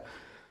her dad.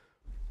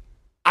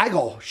 I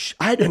go,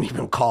 I didn't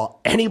even call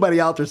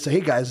anybody out there to say, "Hey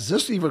guys, is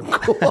this even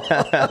cool?"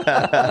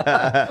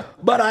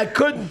 But I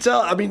couldn't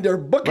tell. I mean, they're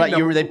booking.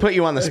 Right, they put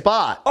you on the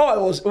spot. Oh,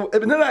 it was.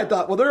 And then I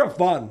thought, well, they're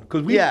fun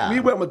because we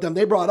went with them.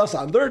 They brought us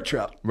on their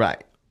trip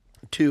Right.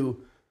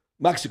 to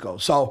Mexico.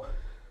 So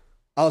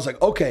I was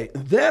like, okay.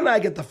 Then I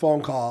get the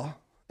phone call,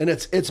 and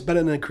it's been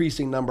an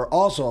increasing number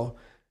also,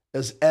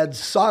 as Ed's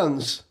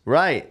sons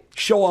Right.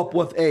 show up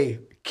with a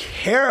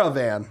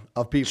caravan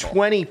of people.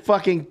 20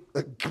 fucking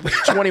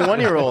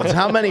 21-year-olds.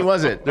 How many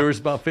was it? There was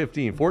about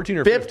 14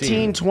 or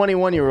 15.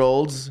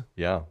 21-year-olds,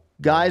 Yeah.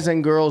 guys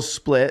and girls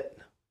split.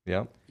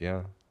 Yeah.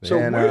 Yeah. So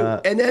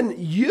and then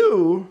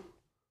you,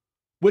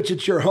 which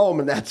it's your home,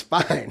 and that's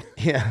fine.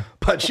 Yeah.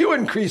 But you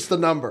increased the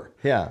number.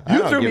 Yeah, I You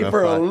don't threw give me a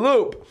for a fuck.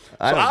 loop. So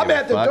I don't I'm give a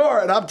at the fuck. door,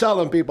 and I'm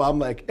telling people, I'm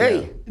like,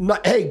 hey,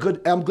 hey,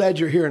 good. I'm glad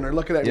you're here. And they're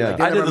looking at me Yeah.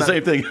 like, I did the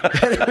same thing.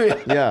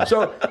 Yeah.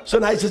 So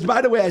I said,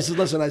 by the way, I said,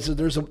 listen, I said,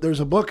 there's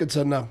a book. It's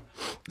in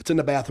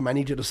the bathroom. I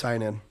need you to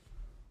sign in.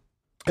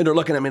 And they're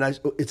looking at me, and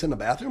it's in the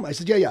bathroom? I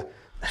said, yeah.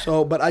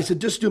 So, but I said,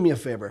 just do me a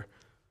favor.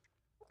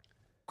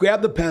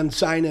 Grab the pen,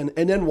 sign in,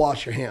 and then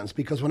wash your hands.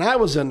 Because when I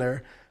was in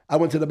there, I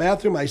went to the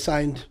bathroom, I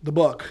signed the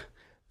book,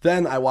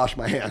 then I washed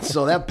my hands.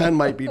 So that pen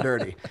might be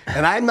dirty.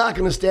 And I'm not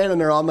going to stand in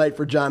there all night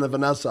for John and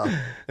Vanessa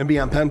and be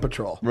on pen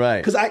patrol.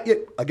 Right. Because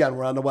again,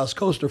 we're on the West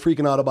Coast, they're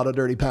freaking out about a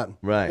dirty pen.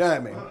 Right. You know what I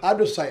mean? I'm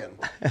just saying.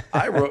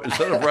 I wrote,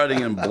 instead of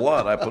writing in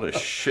blood, I put a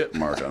shit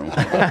mark on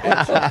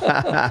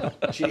one.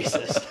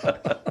 Jesus.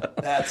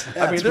 That's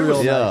I mean, there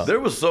was, Yeah. there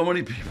was so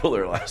many people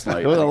there last night.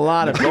 There was a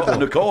lot of people.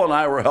 Nicole and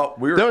I were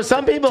There were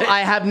some people I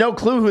have no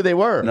clue who they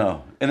were.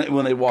 No. And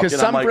when they walked in, Because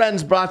I'm some like,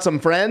 friends brought some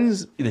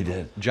friends. They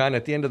did. John,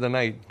 at the end of the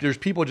night, there's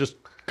people just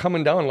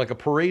coming down, like a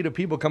parade of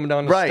people coming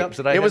down the Right. steps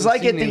that I It was hadn't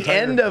like seen at the entire-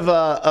 end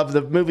of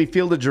the movie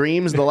Field of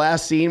Dreams, the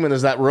last scene when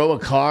there's that row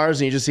of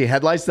cars and you just see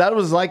headlights. That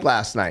was like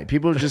last night.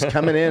 People were just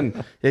coming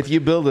in. If you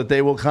build it,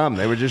 they will come.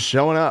 They were just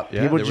showing up.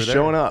 Yeah, People they were just were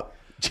there. showing up.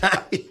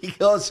 He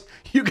goes,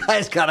 you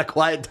guys got to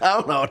quiet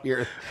down out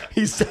here.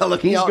 He's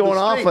telling me He's out going the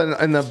off street.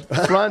 in the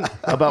front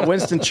about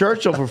Winston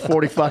Churchill for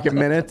 40 fucking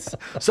minutes.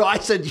 So I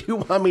said, you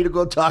want me to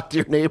go talk to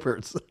your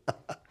neighbors?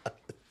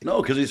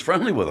 No, because he's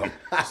friendly with them.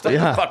 Stay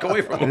the fuck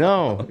away from him.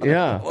 No,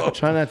 yeah.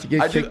 Try not to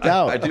get kicked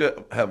out. I do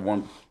have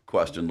one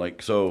question.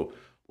 Like, so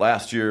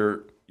last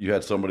year you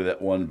had somebody that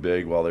won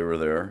big while they were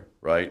there,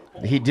 right?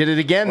 He did it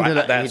again.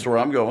 That's where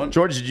I'm going.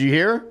 George, did you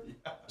hear?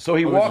 So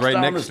he walks right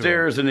down next the to him.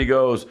 stairs and he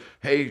goes,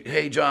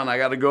 "Hey, John, I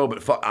got to go,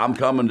 but fuck, I'm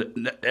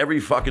coming. Every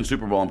fucking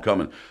Super Bowl, I'm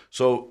coming."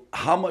 So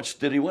how much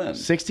did he win?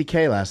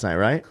 $60K last night,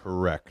 right?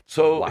 Correct.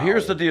 So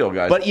here's the deal,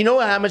 guys. But you know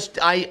how much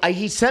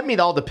he sent me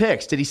all the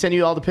picks. Did he send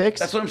you all the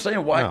picks? That's what I'm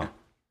saying. Why? No.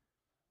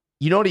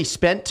 You know what he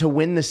spent to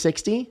win the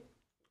 60?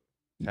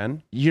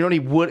 10? You know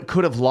what he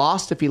could have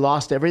lost if he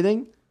lost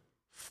everything?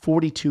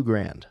 42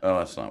 grand. Oh,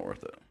 that's not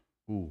worth it.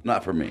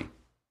 Not for me.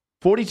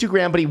 42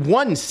 grand, but he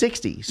won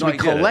 60. So No, he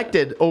I get it.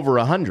 collected over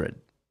 100.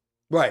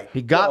 Right.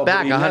 He got Well, but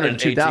back he netted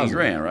 102,000. 18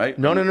 grand, right?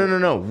 No.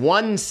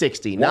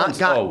 160. Not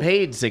got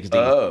paid 60.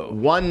 Oh.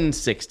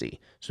 160.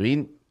 So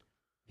he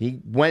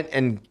went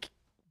and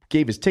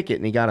gave his ticket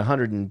and he got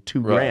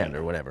 102 grand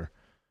or whatever.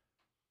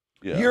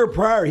 Yeah. Year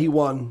prior, he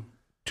won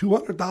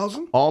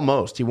 200,000.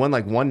 Almost. He won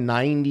like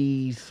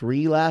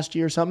 193 last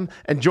year or something.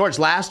 And George,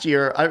 last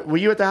year, were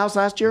you at the house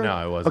last year? No,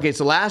 I wasn't. Okay,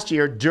 so last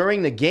year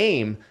during the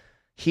game,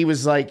 he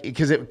was like,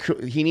 because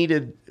he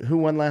needed, who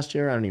won last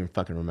year? I don't even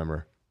fucking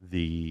remember.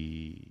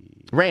 The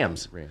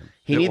Rams.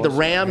 He needed the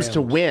Rams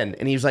to win.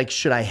 And he was like,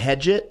 should I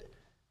hedge it?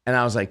 And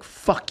I was like,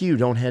 fuck you,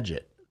 don't hedge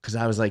it. Because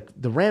I was like,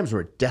 the Rams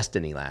were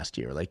destiny last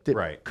year. Like,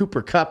 Right.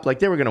 Cooper Kupp, like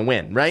they were going to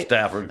win, right?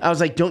 Stafford. I was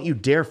like, don't you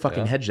dare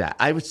fucking hedge that.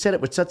 I said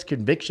it with such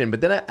conviction. But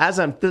then as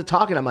I'm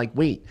talking, I'm like,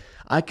 wait,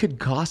 I could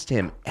cost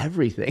him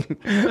everything.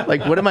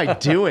 Like, what am I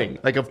doing?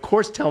 Like, of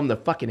course, tell him to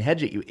fucking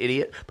hedge it, you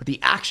idiot. But the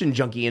action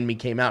junkie in me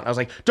came out. I was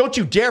like, don't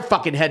you dare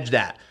fucking hedge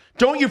that.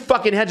 Don't you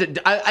fucking hedge it.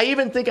 I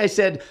even think I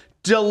said,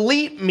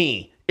 delete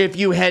me if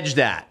you hedge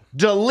that.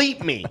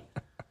 Delete me.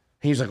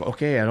 He was like,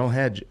 okay, I don't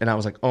hedge. And I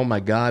was like, oh my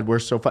God, we're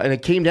so fun. And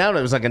it came down,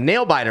 it was like a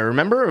nail biter,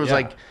 remember? It was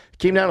like, it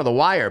came down to the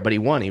wire, but he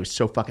won. He was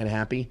so fucking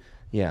happy.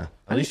 Yeah.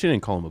 At least you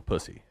didn't call him a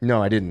pussy.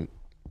 No, I didn't.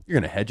 You're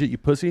gonna hedge it, you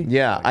pussy?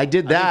 Yeah, I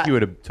did I that. think you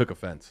would have took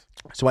offense.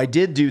 So I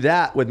did do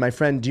that with my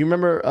friend. Do you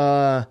remember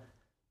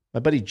my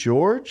buddy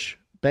George?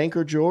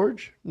 Banker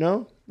George?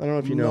 No? I don't know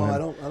if you know him.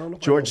 I don't know.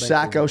 George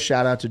Sacco.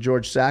 Shout out to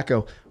George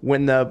Sacco.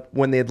 When the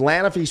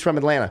Atlanta, he's from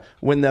Atlanta.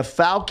 When the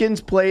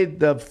Falcons played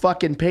the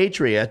fucking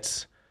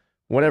Patriots,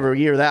 whatever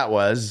year that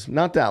was,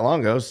 not that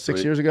long ago,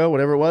 6 years ago,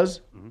 whatever it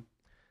was. Mm-hmm.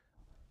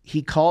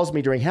 He calls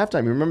me during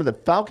halftime. You remember the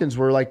Falcons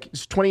were like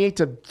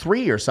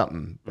 28-3 or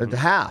something at the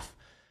half.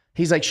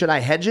 He's like, should I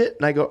hedge it?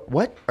 And I go,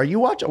 what? Are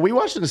we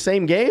watching the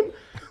same game?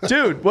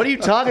 Dude, what are you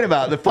talking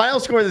about? The final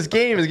score of this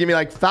game is going to be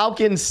like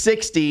Falcons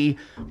 60,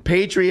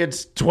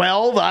 Patriots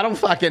 12. I don't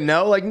fucking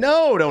know. Like,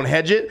 no, don't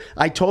hedge it.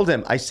 I told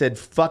him, I said,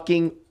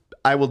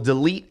 I will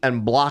delete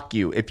and block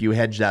you if you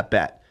hedge that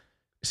bet.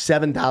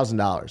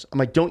 $7,000. I'm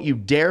like, don't you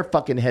dare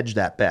fucking hedge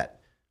that bet.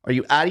 Are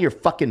you out of your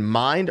fucking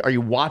mind? Are you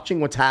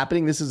watching what's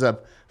happening? This is a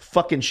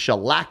fucking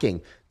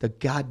shellacking. The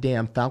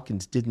goddamn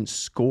Falcons didn't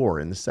score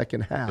in the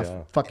second half.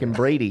 Yeah. Fucking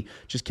Brady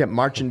just kept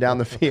marching down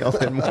the field.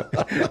 And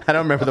I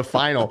don't remember the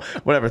final,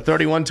 whatever,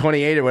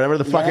 31-28 or whatever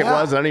the fuck it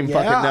was. I don't even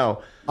fucking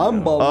know.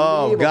 Unbelievable.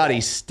 Oh, God,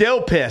 he's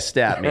still pissed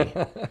at me.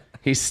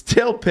 He's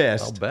still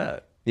pissed. I'll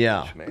bet.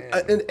 Yeah.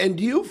 And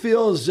do you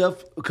feel as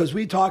if, because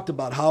we talked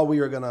about how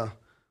we were going to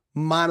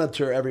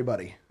monitor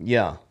everybody.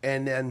 Yeah.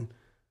 And then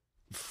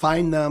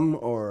fine them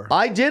or...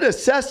 I did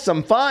assess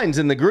some fines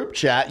in the group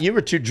chat. You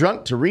were too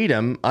drunk to read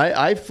them.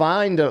 I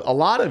fined a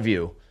lot of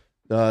you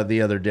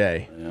the other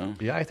day.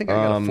 Yeah, I think I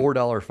got a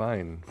 $4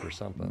 fine for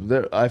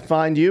something. I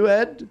fined you,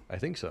 Ed? I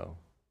think so.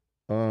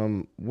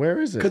 Where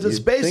is it? Because it's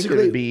basically... think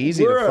it'd be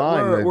easy to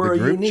find the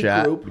group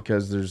chat group,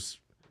 because there's...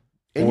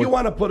 And you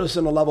want to put us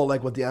in a level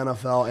like with the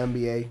NFL,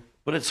 NBA?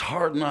 But it's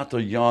hard not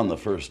to yawn the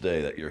first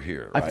day that you're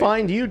here. Right? I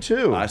find you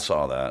too. I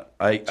saw that.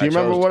 Do you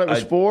remember what it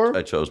was for?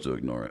 I chose to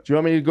ignore it. Do you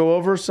want me to go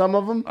over some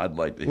of them? I'd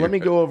like to hear Let me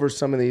go over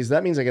some of these.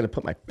 That means I got to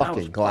put my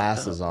fucking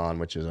glasses on,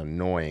 which is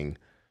annoying.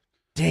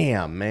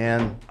 Damn,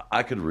 man.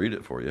 I could read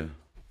it for you.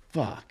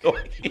 Fuck.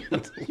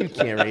 You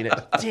can't read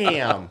it.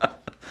 Damn.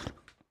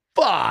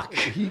 Fuck.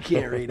 He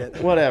can't read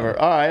it. Whatever.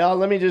 All right,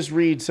 let me just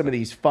read some of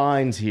these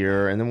fines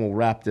here, and then we'll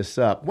wrap this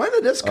up. When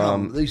did this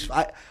come?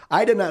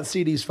 I did not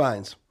see these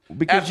fines.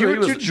 Because you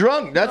were too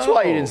drunk. That's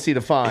why you didn't see the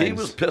fines. He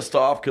was pissed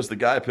off because the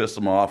guy pissed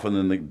him off, and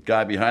then the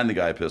guy behind the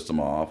guy pissed him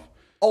off.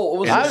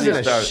 Oh, I was in a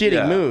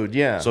shitty mood,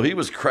 yeah. So he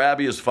was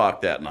crabby as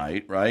fuck that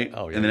night, right?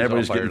 Oh, yeah, and then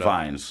everybody's getting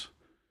fines.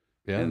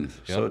 Yeah. And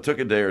so it took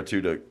a day or two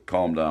to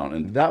calm down.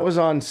 And that was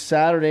on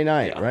Saturday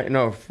night, right?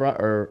 No,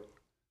 or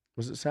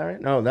was it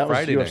Saturday? No, that was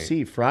Friday UFC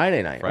night.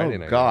 Friday night. Friday oh,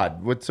 night,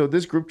 God. So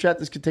this group chat,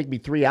 this could take me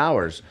 3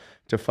 hours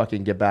to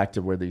fucking get back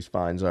to where these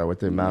fines are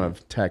with the amount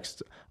of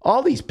text.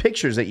 All these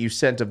pictures that you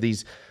sent of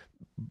these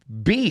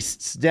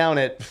beasts down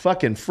at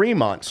fucking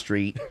Fremont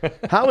Street.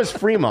 How is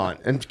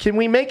Fremont? And can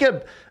we make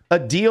a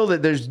deal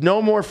that there's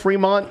no more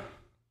Fremont?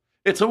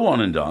 It's a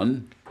one and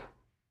done.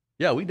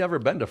 Yeah, we'd never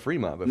been to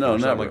Fremont before. No,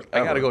 so never. I'm like,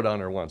 I got to go down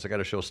there once. I got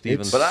to show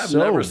Steven. But I've so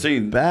never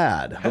seen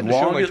bad. I had to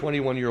show my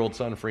 21-year-old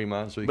son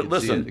Fremont so he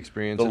could see it,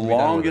 experience the it.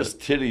 longest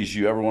titties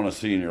you ever want to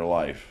see in your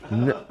life.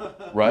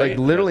 Right? Like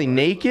literally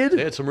naked?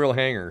 They had some real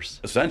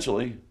hangers.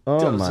 Essentially.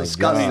 Oh, my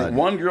God.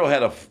 One girl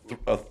had a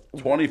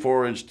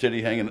 24-inch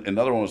titty hanging,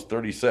 another one was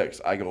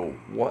 36. I go,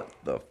 what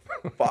the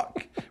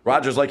fuck?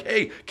 Roger's like,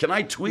 hey, can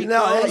I tweet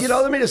those?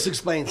 Let me just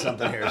explain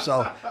something here.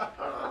 So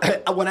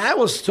when I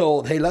was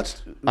told, hey,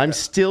 I'm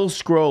still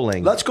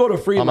scrolling. Let's go to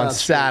Fremont on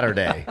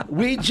Saturday.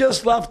 We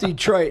just left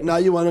Detroit. Now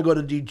you want to go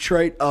to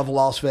Detroit of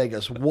Las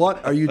Vegas.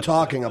 What are you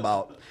talking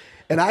about?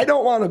 And I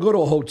don't want to go to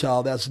a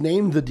hotel that's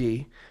named the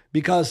D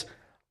because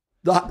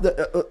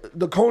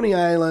the Coney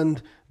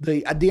Island,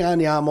 the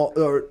Andiamo,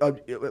 or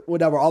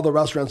whatever, all the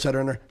restaurants that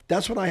are in there,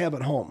 that's what I have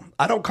at home.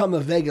 I don't come to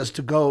Vegas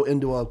to go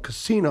into a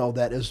casino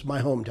that is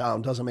my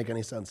hometown. Doesn't make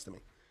any sense to me.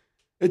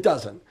 It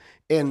doesn't.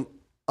 And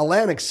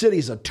Atlantic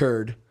City's a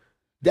turd.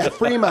 That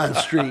Fremont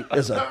Street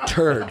is a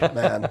turd,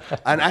 man.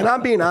 And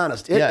I'm being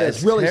honest.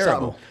 It's really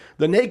terrible. something.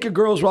 The naked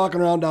girls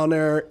walking around down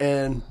there,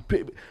 and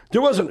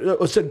there wasn't,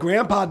 it said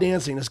grandpa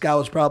dancing. This guy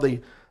was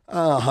probably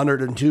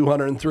 102,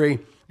 103.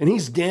 And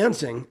he's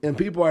dancing, and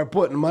people are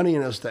putting money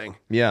in this thing.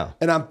 Yeah.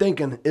 And I'm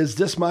thinking, is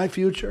this my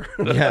future?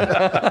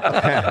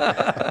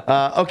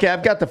 Yeah. Okay,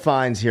 I've got the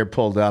fines here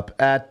pulled up.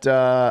 At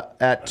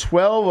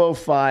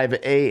 12:05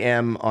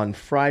 a.m. on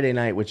Friday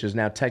night, which is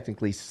now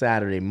technically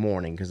Saturday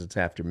morning because it's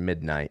after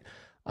midnight,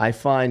 I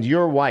fined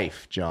your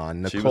wife,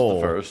 John,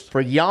 Nicole,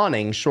 for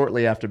yawning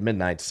shortly after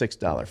midnight,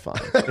 $6 fine.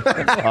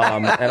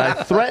 And I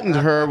threatened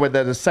her with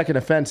a second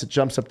offense. It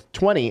jumps up to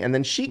 20, and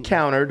then she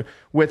countered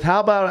with, "How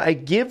about I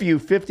give you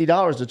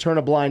 $50 to turn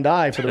a blind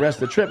eye for the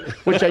rest of the trip?"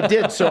 Which I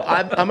did. So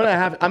I'm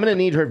gonna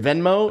need her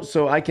Venmo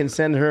so I can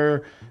send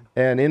her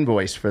an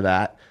invoice for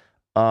that.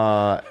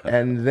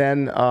 And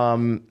then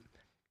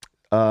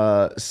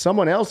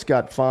someone else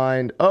got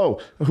fined. Oh,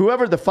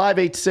 whoever the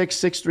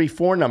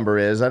 586-634 number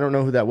is, I don't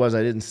know who that was.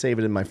 I didn't save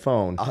it in my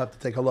phone. I'll have to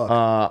take a look.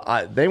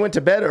 They went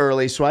to bed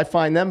early, so I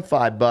fined them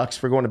 $5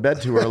 for going to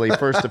bed too early.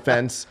 First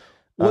offense.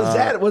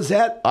 Was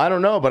that? I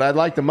don't know, but I'd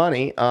like the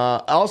money.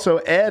 Also,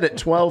 Ed at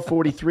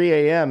 12:43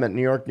 a.m. at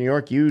New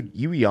York, you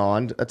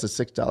yawned. That's a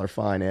 $6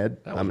 fine, Ed.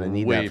 I'm going to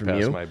need that from you.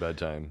 Way past my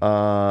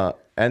bedtime.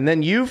 And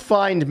then you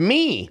fined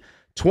me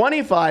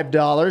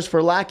 $25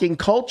 for lacking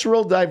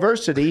cultural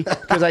diversity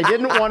because I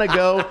didn't want to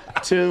go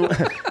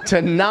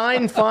to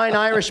Nine Fine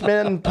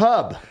Irishmen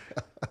pub.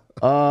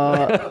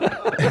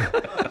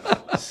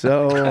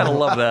 So I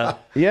love that.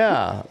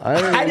 Yeah,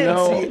 I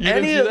didn't see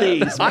any of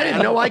these. I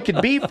didn't know I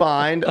could be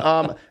fined.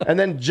 And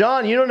then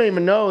John, you don't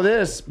even know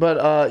this,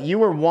 but you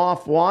were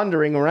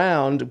wandering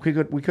around.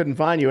 We couldn't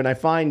find you, and I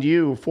fined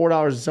you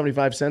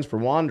 $4.75 for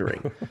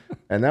wandering,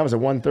 and that was at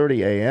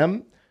 1:30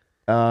 a.m.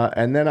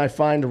 And then I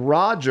fined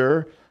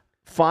Roger.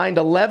 Fined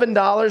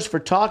 $11 for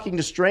talking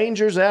to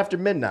strangers after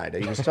midnight.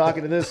 He was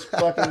talking to this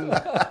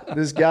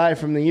guy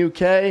from the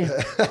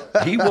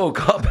UK. He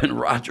woke up in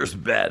Roger's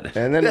bed.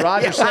 And then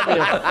Roger sent me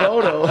a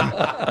photo.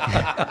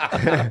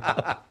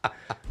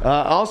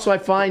 Also, I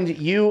fined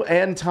you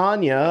and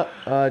Tanya,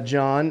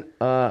 John,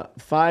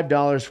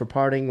 $5 for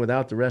partying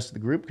without the rest of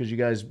the group because you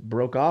guys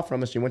broke off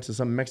from us. You went to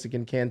some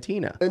Mexican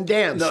cantina and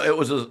danced. No, it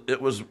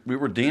was. We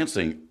were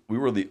dancing. We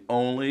were the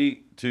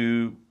only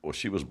two. Well,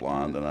 she was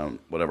blonde, and I'm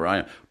whatever I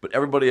am. But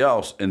everybody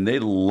else, and they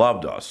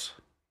loved us.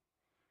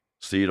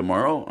 See you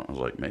tomorrow. I was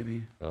like,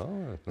 maybe. Oh,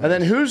 nice. And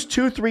then who's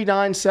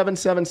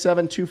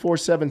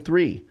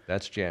 239-777-2473?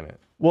 That's Janet.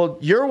 Well,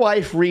 your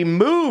wife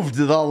removed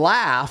the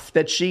laugh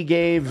that she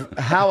gave.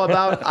 How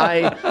about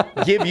I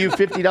give you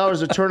 $50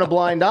 to turn a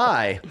blind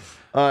eye?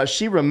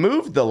 She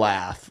removed the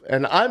laugh,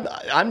 and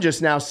I'm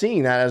just now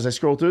seeing that as I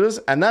scroll through this,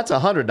 and that's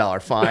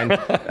 $100 fine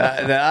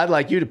that I'd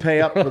like you to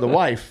pay up for the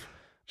wife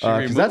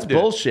because that's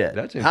bullshit.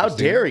 That's How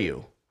dare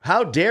you?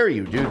 How dare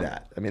you do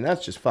that? I mean,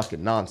 that's just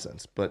fucking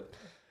nonsense. But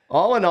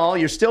all in all,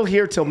 you're still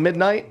here till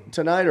midnight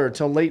tonight, or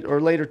till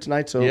later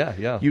tonight. So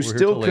yeah, you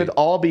still could late.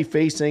 all be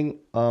facing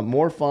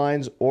more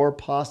fines or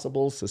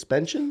possible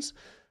suspensions.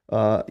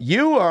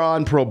 You are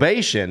on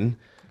probation.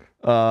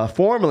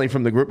 Formally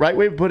from the group, right?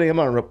 We're putting him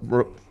on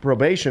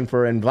probation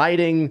for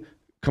inviting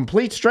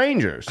complete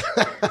strangers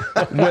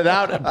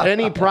without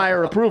any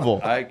prior approval.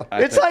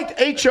 It's like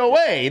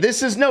HOA.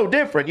 This is no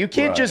different. You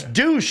can't just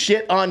do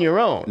shit on your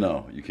own.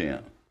 No, you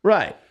can't.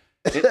 Right.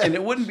 And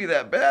it wouldn't be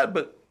that bad,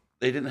 but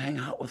they didn't hang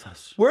out with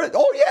us.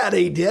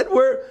 They did.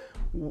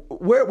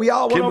 We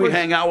all went Can over. we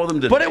hang out with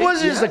them today? But it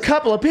wasn't just a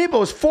couple of people.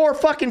 It was 4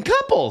 fucking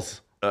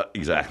couples.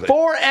 Exactly.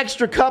 4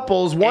 extra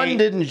couples. One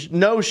didn't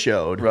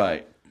no-showed.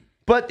 Right.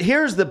 But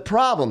here's the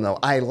problem, though.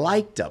 I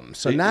liked them.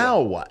 So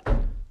now what?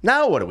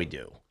 Now what do we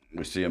do?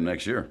 We see them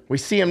next year. We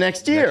see them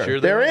next year. Next year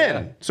they're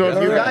in. yeah. So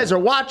if you guys are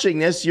watching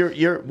this,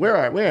 you're where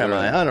am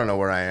I? I don't know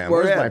where I am.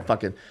 Where's my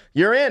fucking?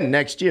 You're in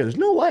next year. There's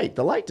no light.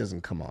 The light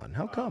doesn't come on.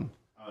 How come?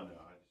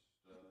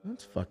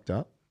 That's fucked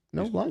up.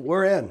 No light.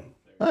 We're in.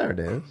 There it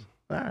is.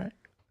 All right.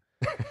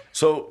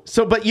 So,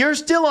 but you're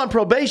still on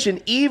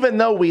probation, even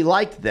though we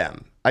liked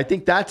them. I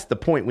think that's the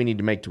point we need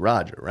to make to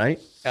Roger, right?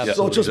 Absolutely.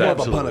 So it's just more of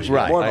a Absolutely. punishment.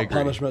 Right. More I of a agree.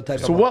 punishment type.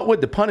 So what would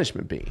the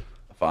punishment be?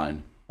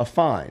 fine. A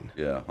fine.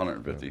 Yeah,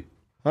 $150.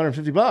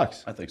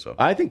 $150. I think so.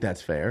 I think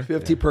that's fair.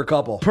 50 per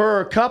couple.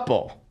 Per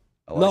couple.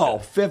 No,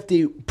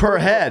 50 Per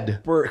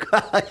head. per. Or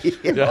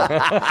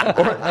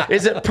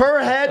is it per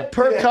head,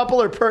 per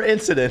couple, or per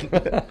incident?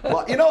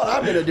 Well, you know what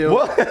I'm going to do?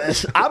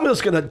 I'm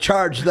just going to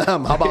charge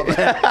them. How about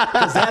that?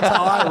 Because that's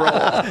how I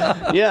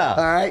roll. Yeah.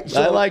 All right.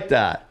 I like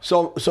that.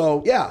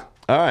 So yeah.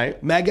 All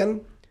right.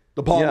 Megan,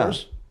 the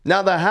Palmers.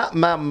 Now,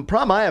 my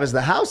problem I have is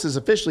the house is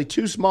officially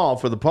too small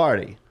for the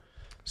party.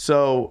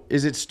 So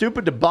is it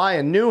stupid to buy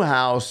a new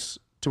house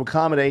to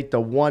accommodate the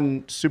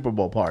one Super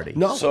Bowl party?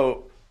 No.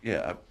 So,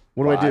 yeah.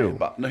 What do I do?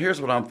 Now,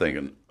 here's what I'm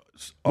thinking.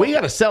 We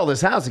got to sell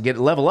this house and get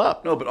it level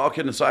up. No, but all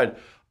kidding aside,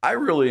 I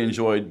really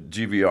enjoyed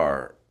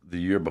GVR the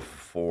year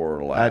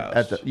before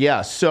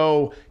last.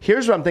 So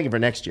here's what I'm thinking for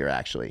next year,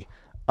 actually.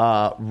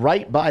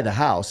 Right by the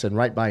house and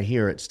right by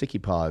here at Sticky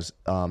Paws,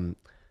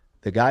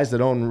 the guys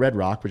that own Red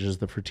Rock, which is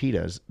the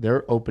Fertitas,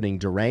 they're opening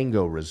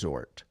Durango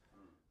Resort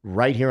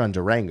right here on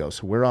Durango.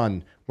 So we're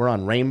on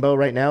Rainbow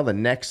right now. The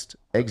next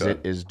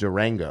exit is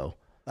Durango.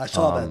 I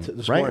saw that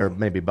this right? morning. Or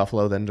maybe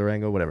Buffalo, then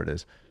Durango, whatever it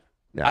is.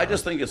 Yeah. I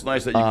just think it's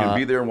nice that you can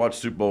be there and watch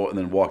Super Bowl and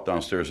then walk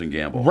downstairs and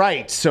gamble.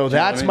 Right. So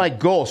that's what I my mean?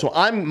 goal. So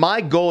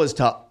my goal is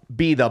to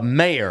be the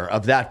mayor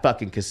of that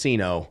fucking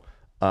casino.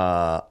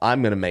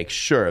 I'm going to make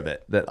sure of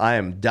it that I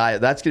am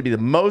that's going to be the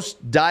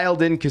most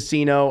dialed in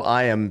casino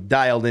I am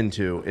dialed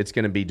into. It's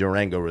going to be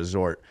Durango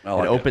Resort.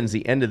 like it opens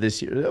the end of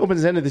this year. It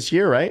opens the end of this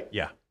year, right?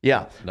 Yeah.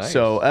 Yeah. Nice.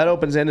 So that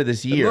opens end of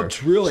this year.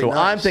 looks really so nice.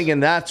 I'm thinking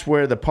that's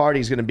where the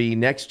party's going to be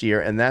next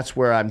year, and that's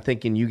where I'm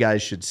thinking you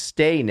guys should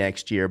stay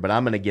next year, but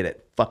I'm going to get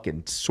it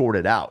fucking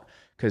sorted out.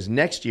 Because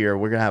next year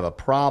we're going to have a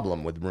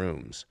problem with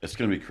rooms. It's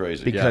going to be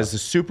crazy. Because the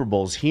Super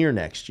Bowl's here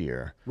next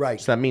year. Right.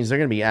 So that means they're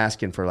going to be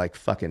asking for like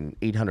fucking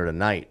 $800 a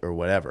night or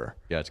whatever.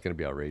 Yeah, it's going to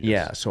be outrageous.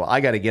 Yeah. So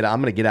I'm going to get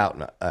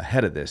out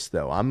ahead of this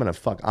though.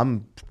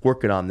 I'm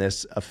working on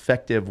this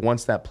effective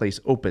once that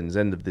place opens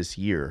end of this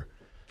year.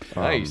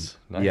 Nice.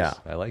 yeah.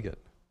 I like it.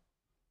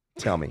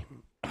 Tell me.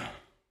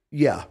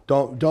 Yeah.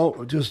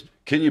 Don't just.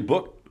 Can you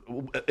book?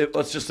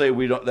 Let's just say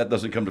that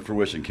doesn't come to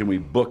fruition. Can we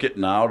book it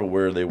now to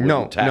where they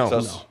wouldn't tax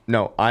us?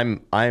 No.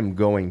 I'm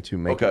going to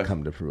make Okay. it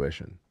come to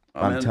fruition.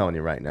 I'm I'm in. telling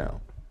you right now.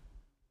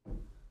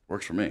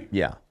 Works for me.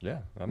 Yeah. Yeah.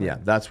 Yeah,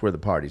 that's where the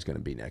party's going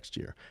to be next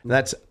year. And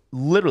that's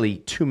literally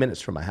 2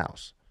 minutes from my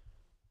house.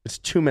 It's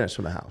 2 minutes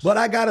from the house. But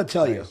I got to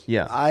tell you,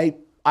 Yeah.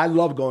 I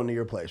love going to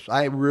your place.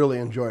 I really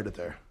enjoyed it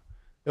there.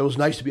 It was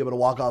nice to be able to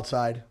walk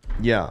outside.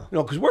 Yeah. You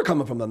know, because we're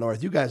coming from the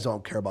north. You guys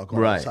don't care about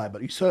going Right. outside,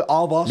 but you saw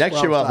all of us. Next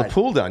year were we'll have the outside.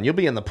 pool done. You'll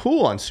be in the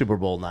pool on Super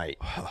Bowl night.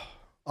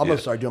 I'm going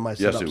to start doing my Yes,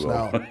 sit-ups you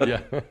will. now.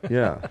 Yeah.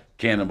 Yeah.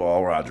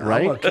 Cannonball Roger.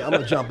 Right? I'm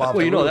going to jump off Well,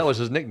 the you know, roof. that was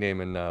his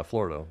nickname in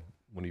Florida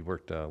when he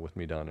worked with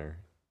me down there,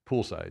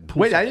 poolside.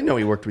 Wait, I didn't know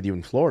he worked with you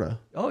in Florida.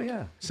 Oh,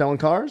 yeah. Selling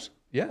cars?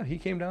 Yeah, he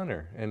came down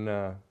there.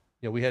 And,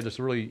 we had this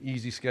really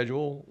easy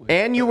schedule.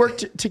 And you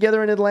worked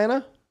together in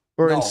Atlanta?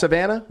 Or in No.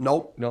 Savannah?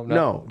 Nope. No,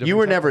 No, you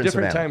were never in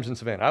different Savannah. times in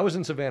Savannah. I was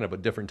in Savannah,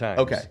 but different times.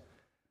 Okay.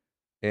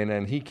 And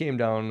then he came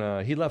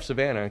down. He left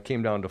Savannah,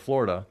 came down to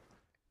Florida,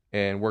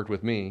 and worked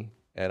with me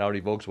at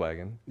Audi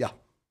Volkswagen. Yeah.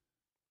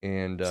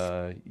 And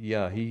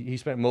he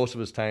spent most of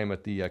his time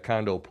at the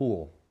condo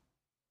pool,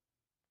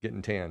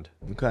 getting tanned.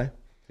 Okay.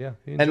 Yeah.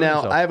 He And enjoyed now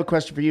himself. I have a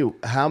question for you.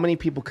 How many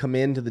people come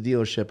into the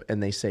dealership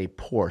and they say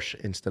Porsche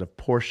instead of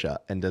Porsche,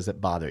 and does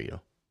it bother you?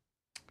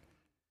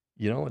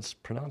 It's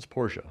pronounced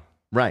Porsche.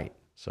 Right.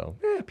 So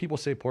people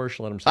say Porsche.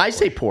 Let them say. I Porsche.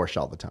 say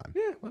Porsche all the time.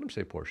 Yeah, let them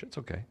say Porsche. It's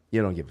okay.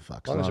 You don't give a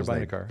fuck. As long as they're buying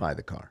they a car. buy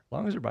the car. As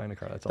long as they're buying a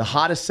car, that's all. The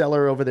hottest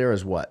seller over there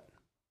is what?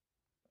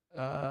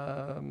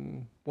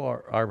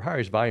 Well, our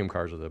highest volume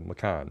cars are the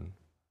Macan.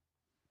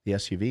 The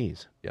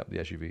SUVs. Yep, the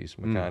SUVs,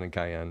 Macan and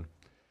Cayenne.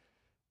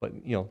 But,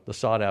 the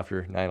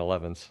sought-after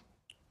 911s,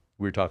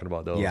 we were talking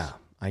about those. Yeah.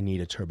 I need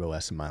a Turbo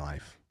S in my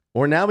life.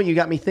 Or now you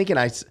got me thinking,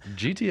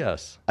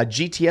 GTS. a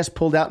GTS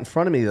pulled out in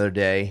front of me the other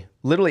day,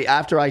 literally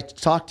after I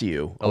talked to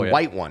you, a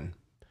white one.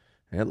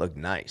 And it looked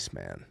nice,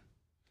 man.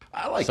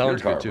 I like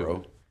Sounds your car, good, too.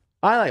 bro.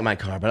 I like my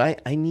car, but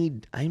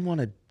I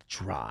want to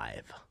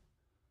drive.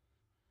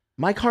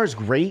 My car's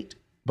great,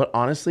 but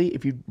honestly,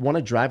 if you want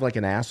to drive like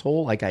an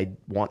asshole, like I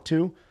want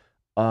to,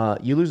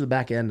 you lose the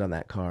back end on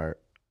that car.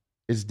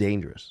 It's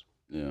dangerous.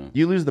 Yeah.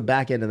 You lose the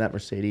back end of that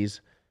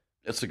Mercedes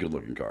It's a good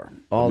looking car.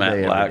 all Matte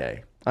day, black. every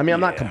day. I mean, I'm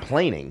not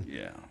complaining,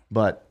 Yeah.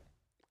 but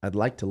I'd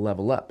like to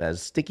level up.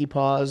 As Sticky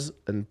Paws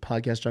and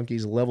Podcast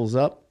Junkies levels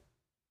up,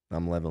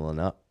 I'm leveling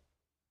up.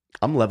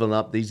 I'm leveling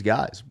up these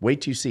guys.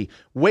 Wait till you see.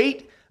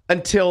 Wait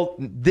until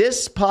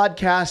this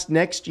podcast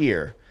next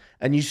year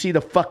and you see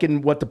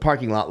what the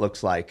parking lot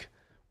looks like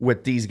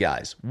with these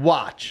guys.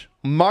 Watch.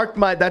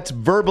 That's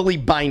verbally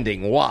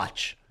binding.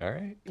 Watch. All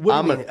right.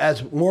 What do you mean?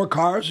 As more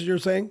cars, as you're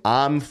saying?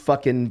 I'm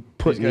fucking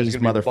putting guys these are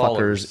gonna be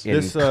motherfuckers ballers. in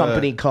This,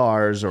 company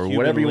cars or Human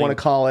whatever you want to Link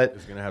call it.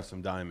 is going to have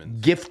some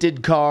diamonds.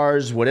 Gifted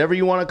cars, whatever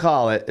you want to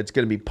call it. It's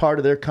going to be part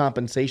of their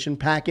compensation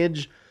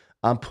package.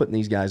 I'm putting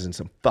these guys in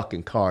some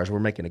fucking cars. We're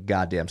making a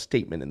goddamn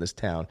statement in this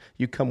town.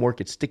 You come work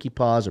at Sticky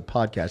Paws or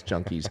Podcast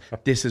Junkies.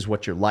 This is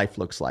what your life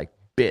looks like,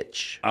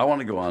 bitch. I want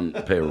to go on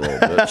payroll,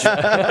 bitch.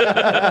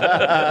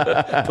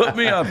 Put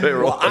me on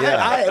payroll.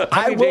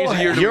 I will.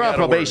 You're on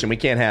probation. We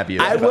can't have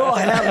you. I will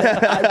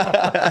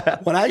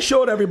have. When I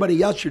showed everybody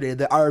yesterday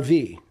the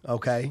RV,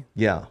 okay,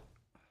 Yeah.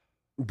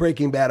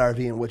 Breaking Bad RV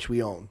in which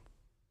we own,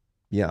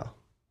 Yeah.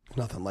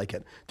 nothing like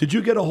it. Did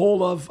you get a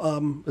hold of?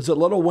 Is it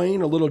Little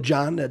Wayne or Little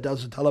John that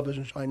does the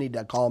television show? I need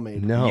that call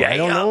made. No, I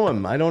don't know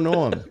him. I don't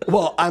know him.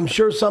 Well, I'm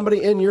sure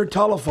somebody in your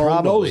telephone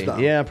Probably. knows them.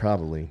 Yeah,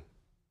 probably.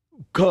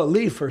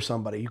 Khalif or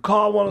somebody. You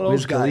call one of those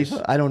Wiz guys.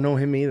 Khalifa? I don't know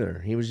him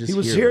either. He was just He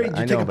was here. Did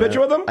you I take know, a picture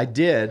but with him? I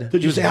did. Did He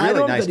you was say a hi really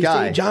to him? nice Did he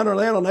guy. say, John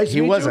Orlando, nice to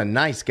He meet was you? a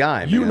nice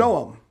guy, You man.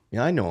 know him.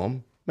 Yeah, I know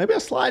him. Maybe I'll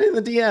slide in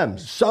the DMs.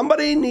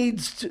 Somebody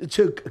needs to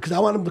because I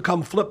want him to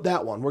come flip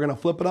that one. We're going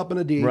to flip it up in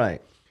a D.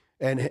 Right.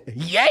 And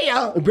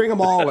bring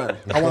them all in.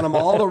 I want them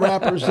all the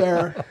rappers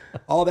there,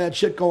 all that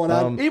shit going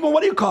on. Even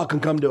what do you call can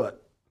come do it.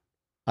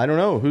 I don't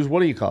know. What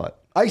do you call it?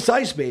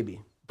 Ice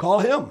Baby. Call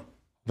him.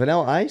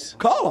 Vanilla Ice?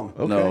 Call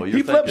him. No, you're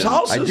He flips thinking-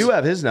 houses. I do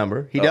have his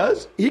number. He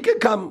does? He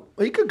could come.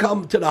 He could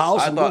come to the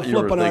house I and go thought you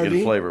were flip an thinking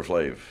RV. Flavor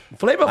Flav.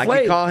 Flavor I Flav.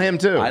 can call him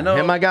too. I know.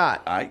 Him I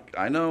got.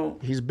 I know.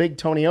 He's a big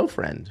Tony O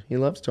friend. He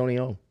loves Tony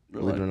O.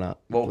 Believe it or not.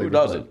 Well, who Flavor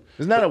doesn't? Flav.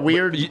 Isn't that a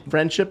weird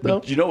friendship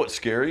though? But you know what's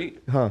scary?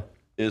 Huh.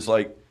 Is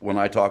like when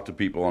I talk to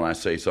people and I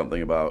say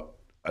something about,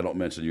 I don't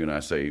mention you and I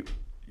say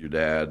your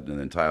dad, and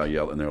then Ty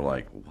yell, and they're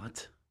like,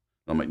 what?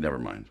 I'm like, never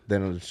mind.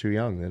 They're too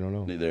young. They don't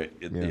know.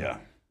 Yeah.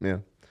 Yeah.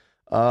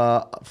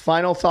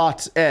 Final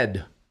thoughts,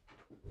 Ed.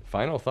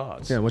 Final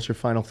thoughts. Yeah, what's your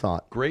final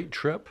thought? Great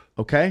trip.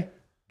 Okay.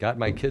 Got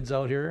my kids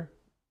out here.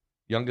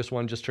 Youngest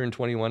one just turned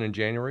 21 in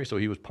January, so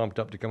he was pumped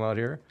up to come out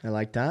here. I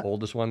like that.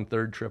 Oldest one,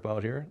 third trip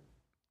out here.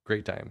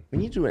 Great time. We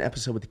need to do an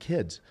episode with the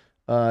kids.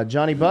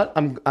 Johnny Butt,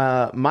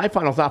 my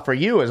final thought for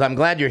you is I'm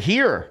glad you're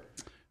here.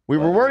 We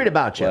were worried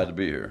about you. Glad to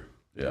be here.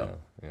 Yeah.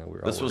 Yeah, we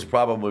were This all was worried.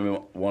 probably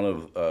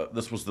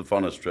this was the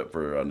funnest trip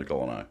for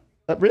Nicole and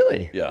I.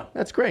 Really? Yeah.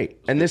 That's great. a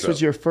And good this was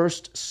trip. your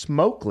first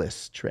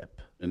smokeless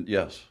trip. And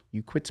yes,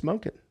 You quit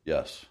smoking.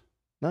 yes,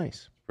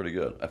 Nice. pretty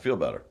good. I feel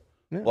better.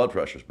 Blood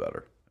pressure's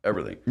better.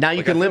 Everything. Now you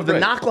Like, can I live feel the great.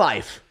 knock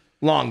life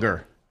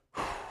longer.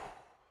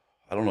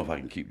 I don't know if I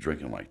can keep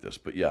drinking like this,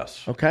 but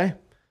yes. Okay.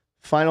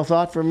 Final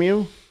thought from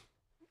you?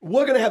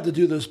 We're going to have to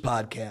do this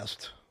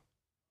podcast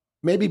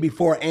Maybe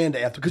before and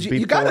after, because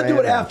you got to do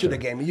it after the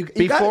game.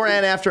 Before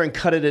and after, and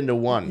cut it into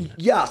one.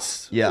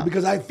 Yes. Yeah.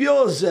 Because I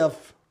feel as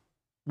if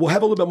we'll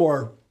have a little bit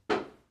more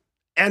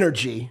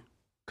energy.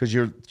 Because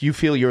you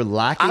feel you're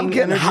lacking. I'm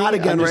getting energy? hot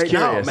again right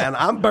curious. now, man.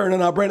 I'm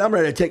burning up. I'm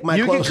ready to take my.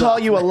 You clothes can call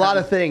off, you man. a lot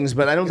of things,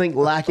 but I don't think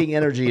lacking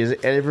energy is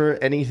ever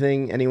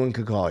anything anyone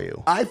could call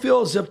you. I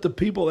feel as if the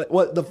people.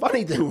 The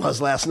funny thing was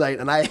last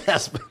night, and I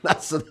asked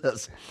Vanessa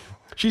this.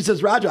 She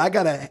says, "Roger, I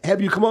gotta have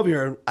you come over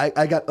here.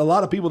 I got a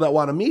lot of people that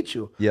want to meet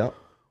you." Yeah.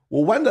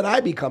 Well, when did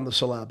I become the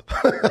celeb?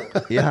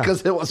 Yeah,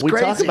 because it was we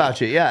crazy. We talked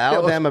about you. Yeah,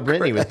 Alabama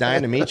Brittany was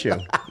dying to meet you.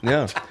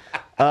 Yeah.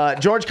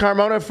 George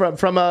Carmona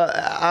from a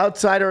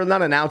outsider,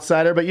 not an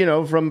outsider, but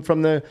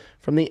from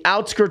the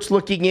outskirts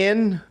looking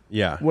in.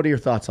 Yeah. What are your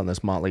thoughts on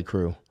this motley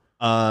crew?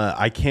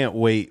 I can't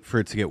wait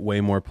for it to get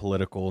way more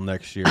political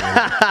next year,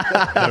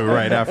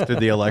 right after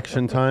the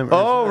election time.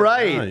 Oh,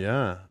 right.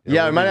 Yeah.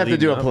 Yeah, we might have to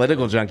do a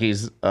political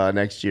junkies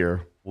next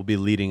year. We'll be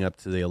leading up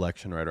to the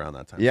election right around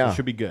that time. Yeah. So it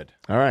should be good.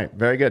 All right.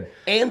 Very good.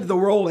 And the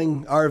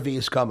rolling RV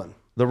is coming.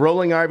 The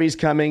rolling RV's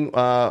coming.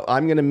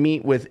 I'm going to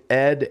meet with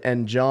Ed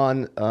and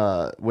John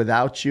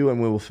without you,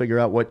 and we will figure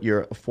out what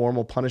your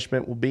formal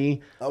punishment will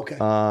be. Okay.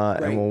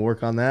 And we'll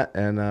work on that.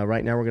 And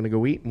right now we're going to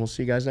go eat, and we'll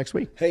see you guys next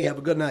week. Hey, have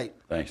a good night.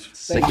 Thanks.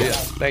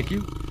 Thank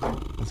you.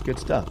 That's good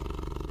stuff.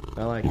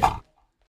 I like it.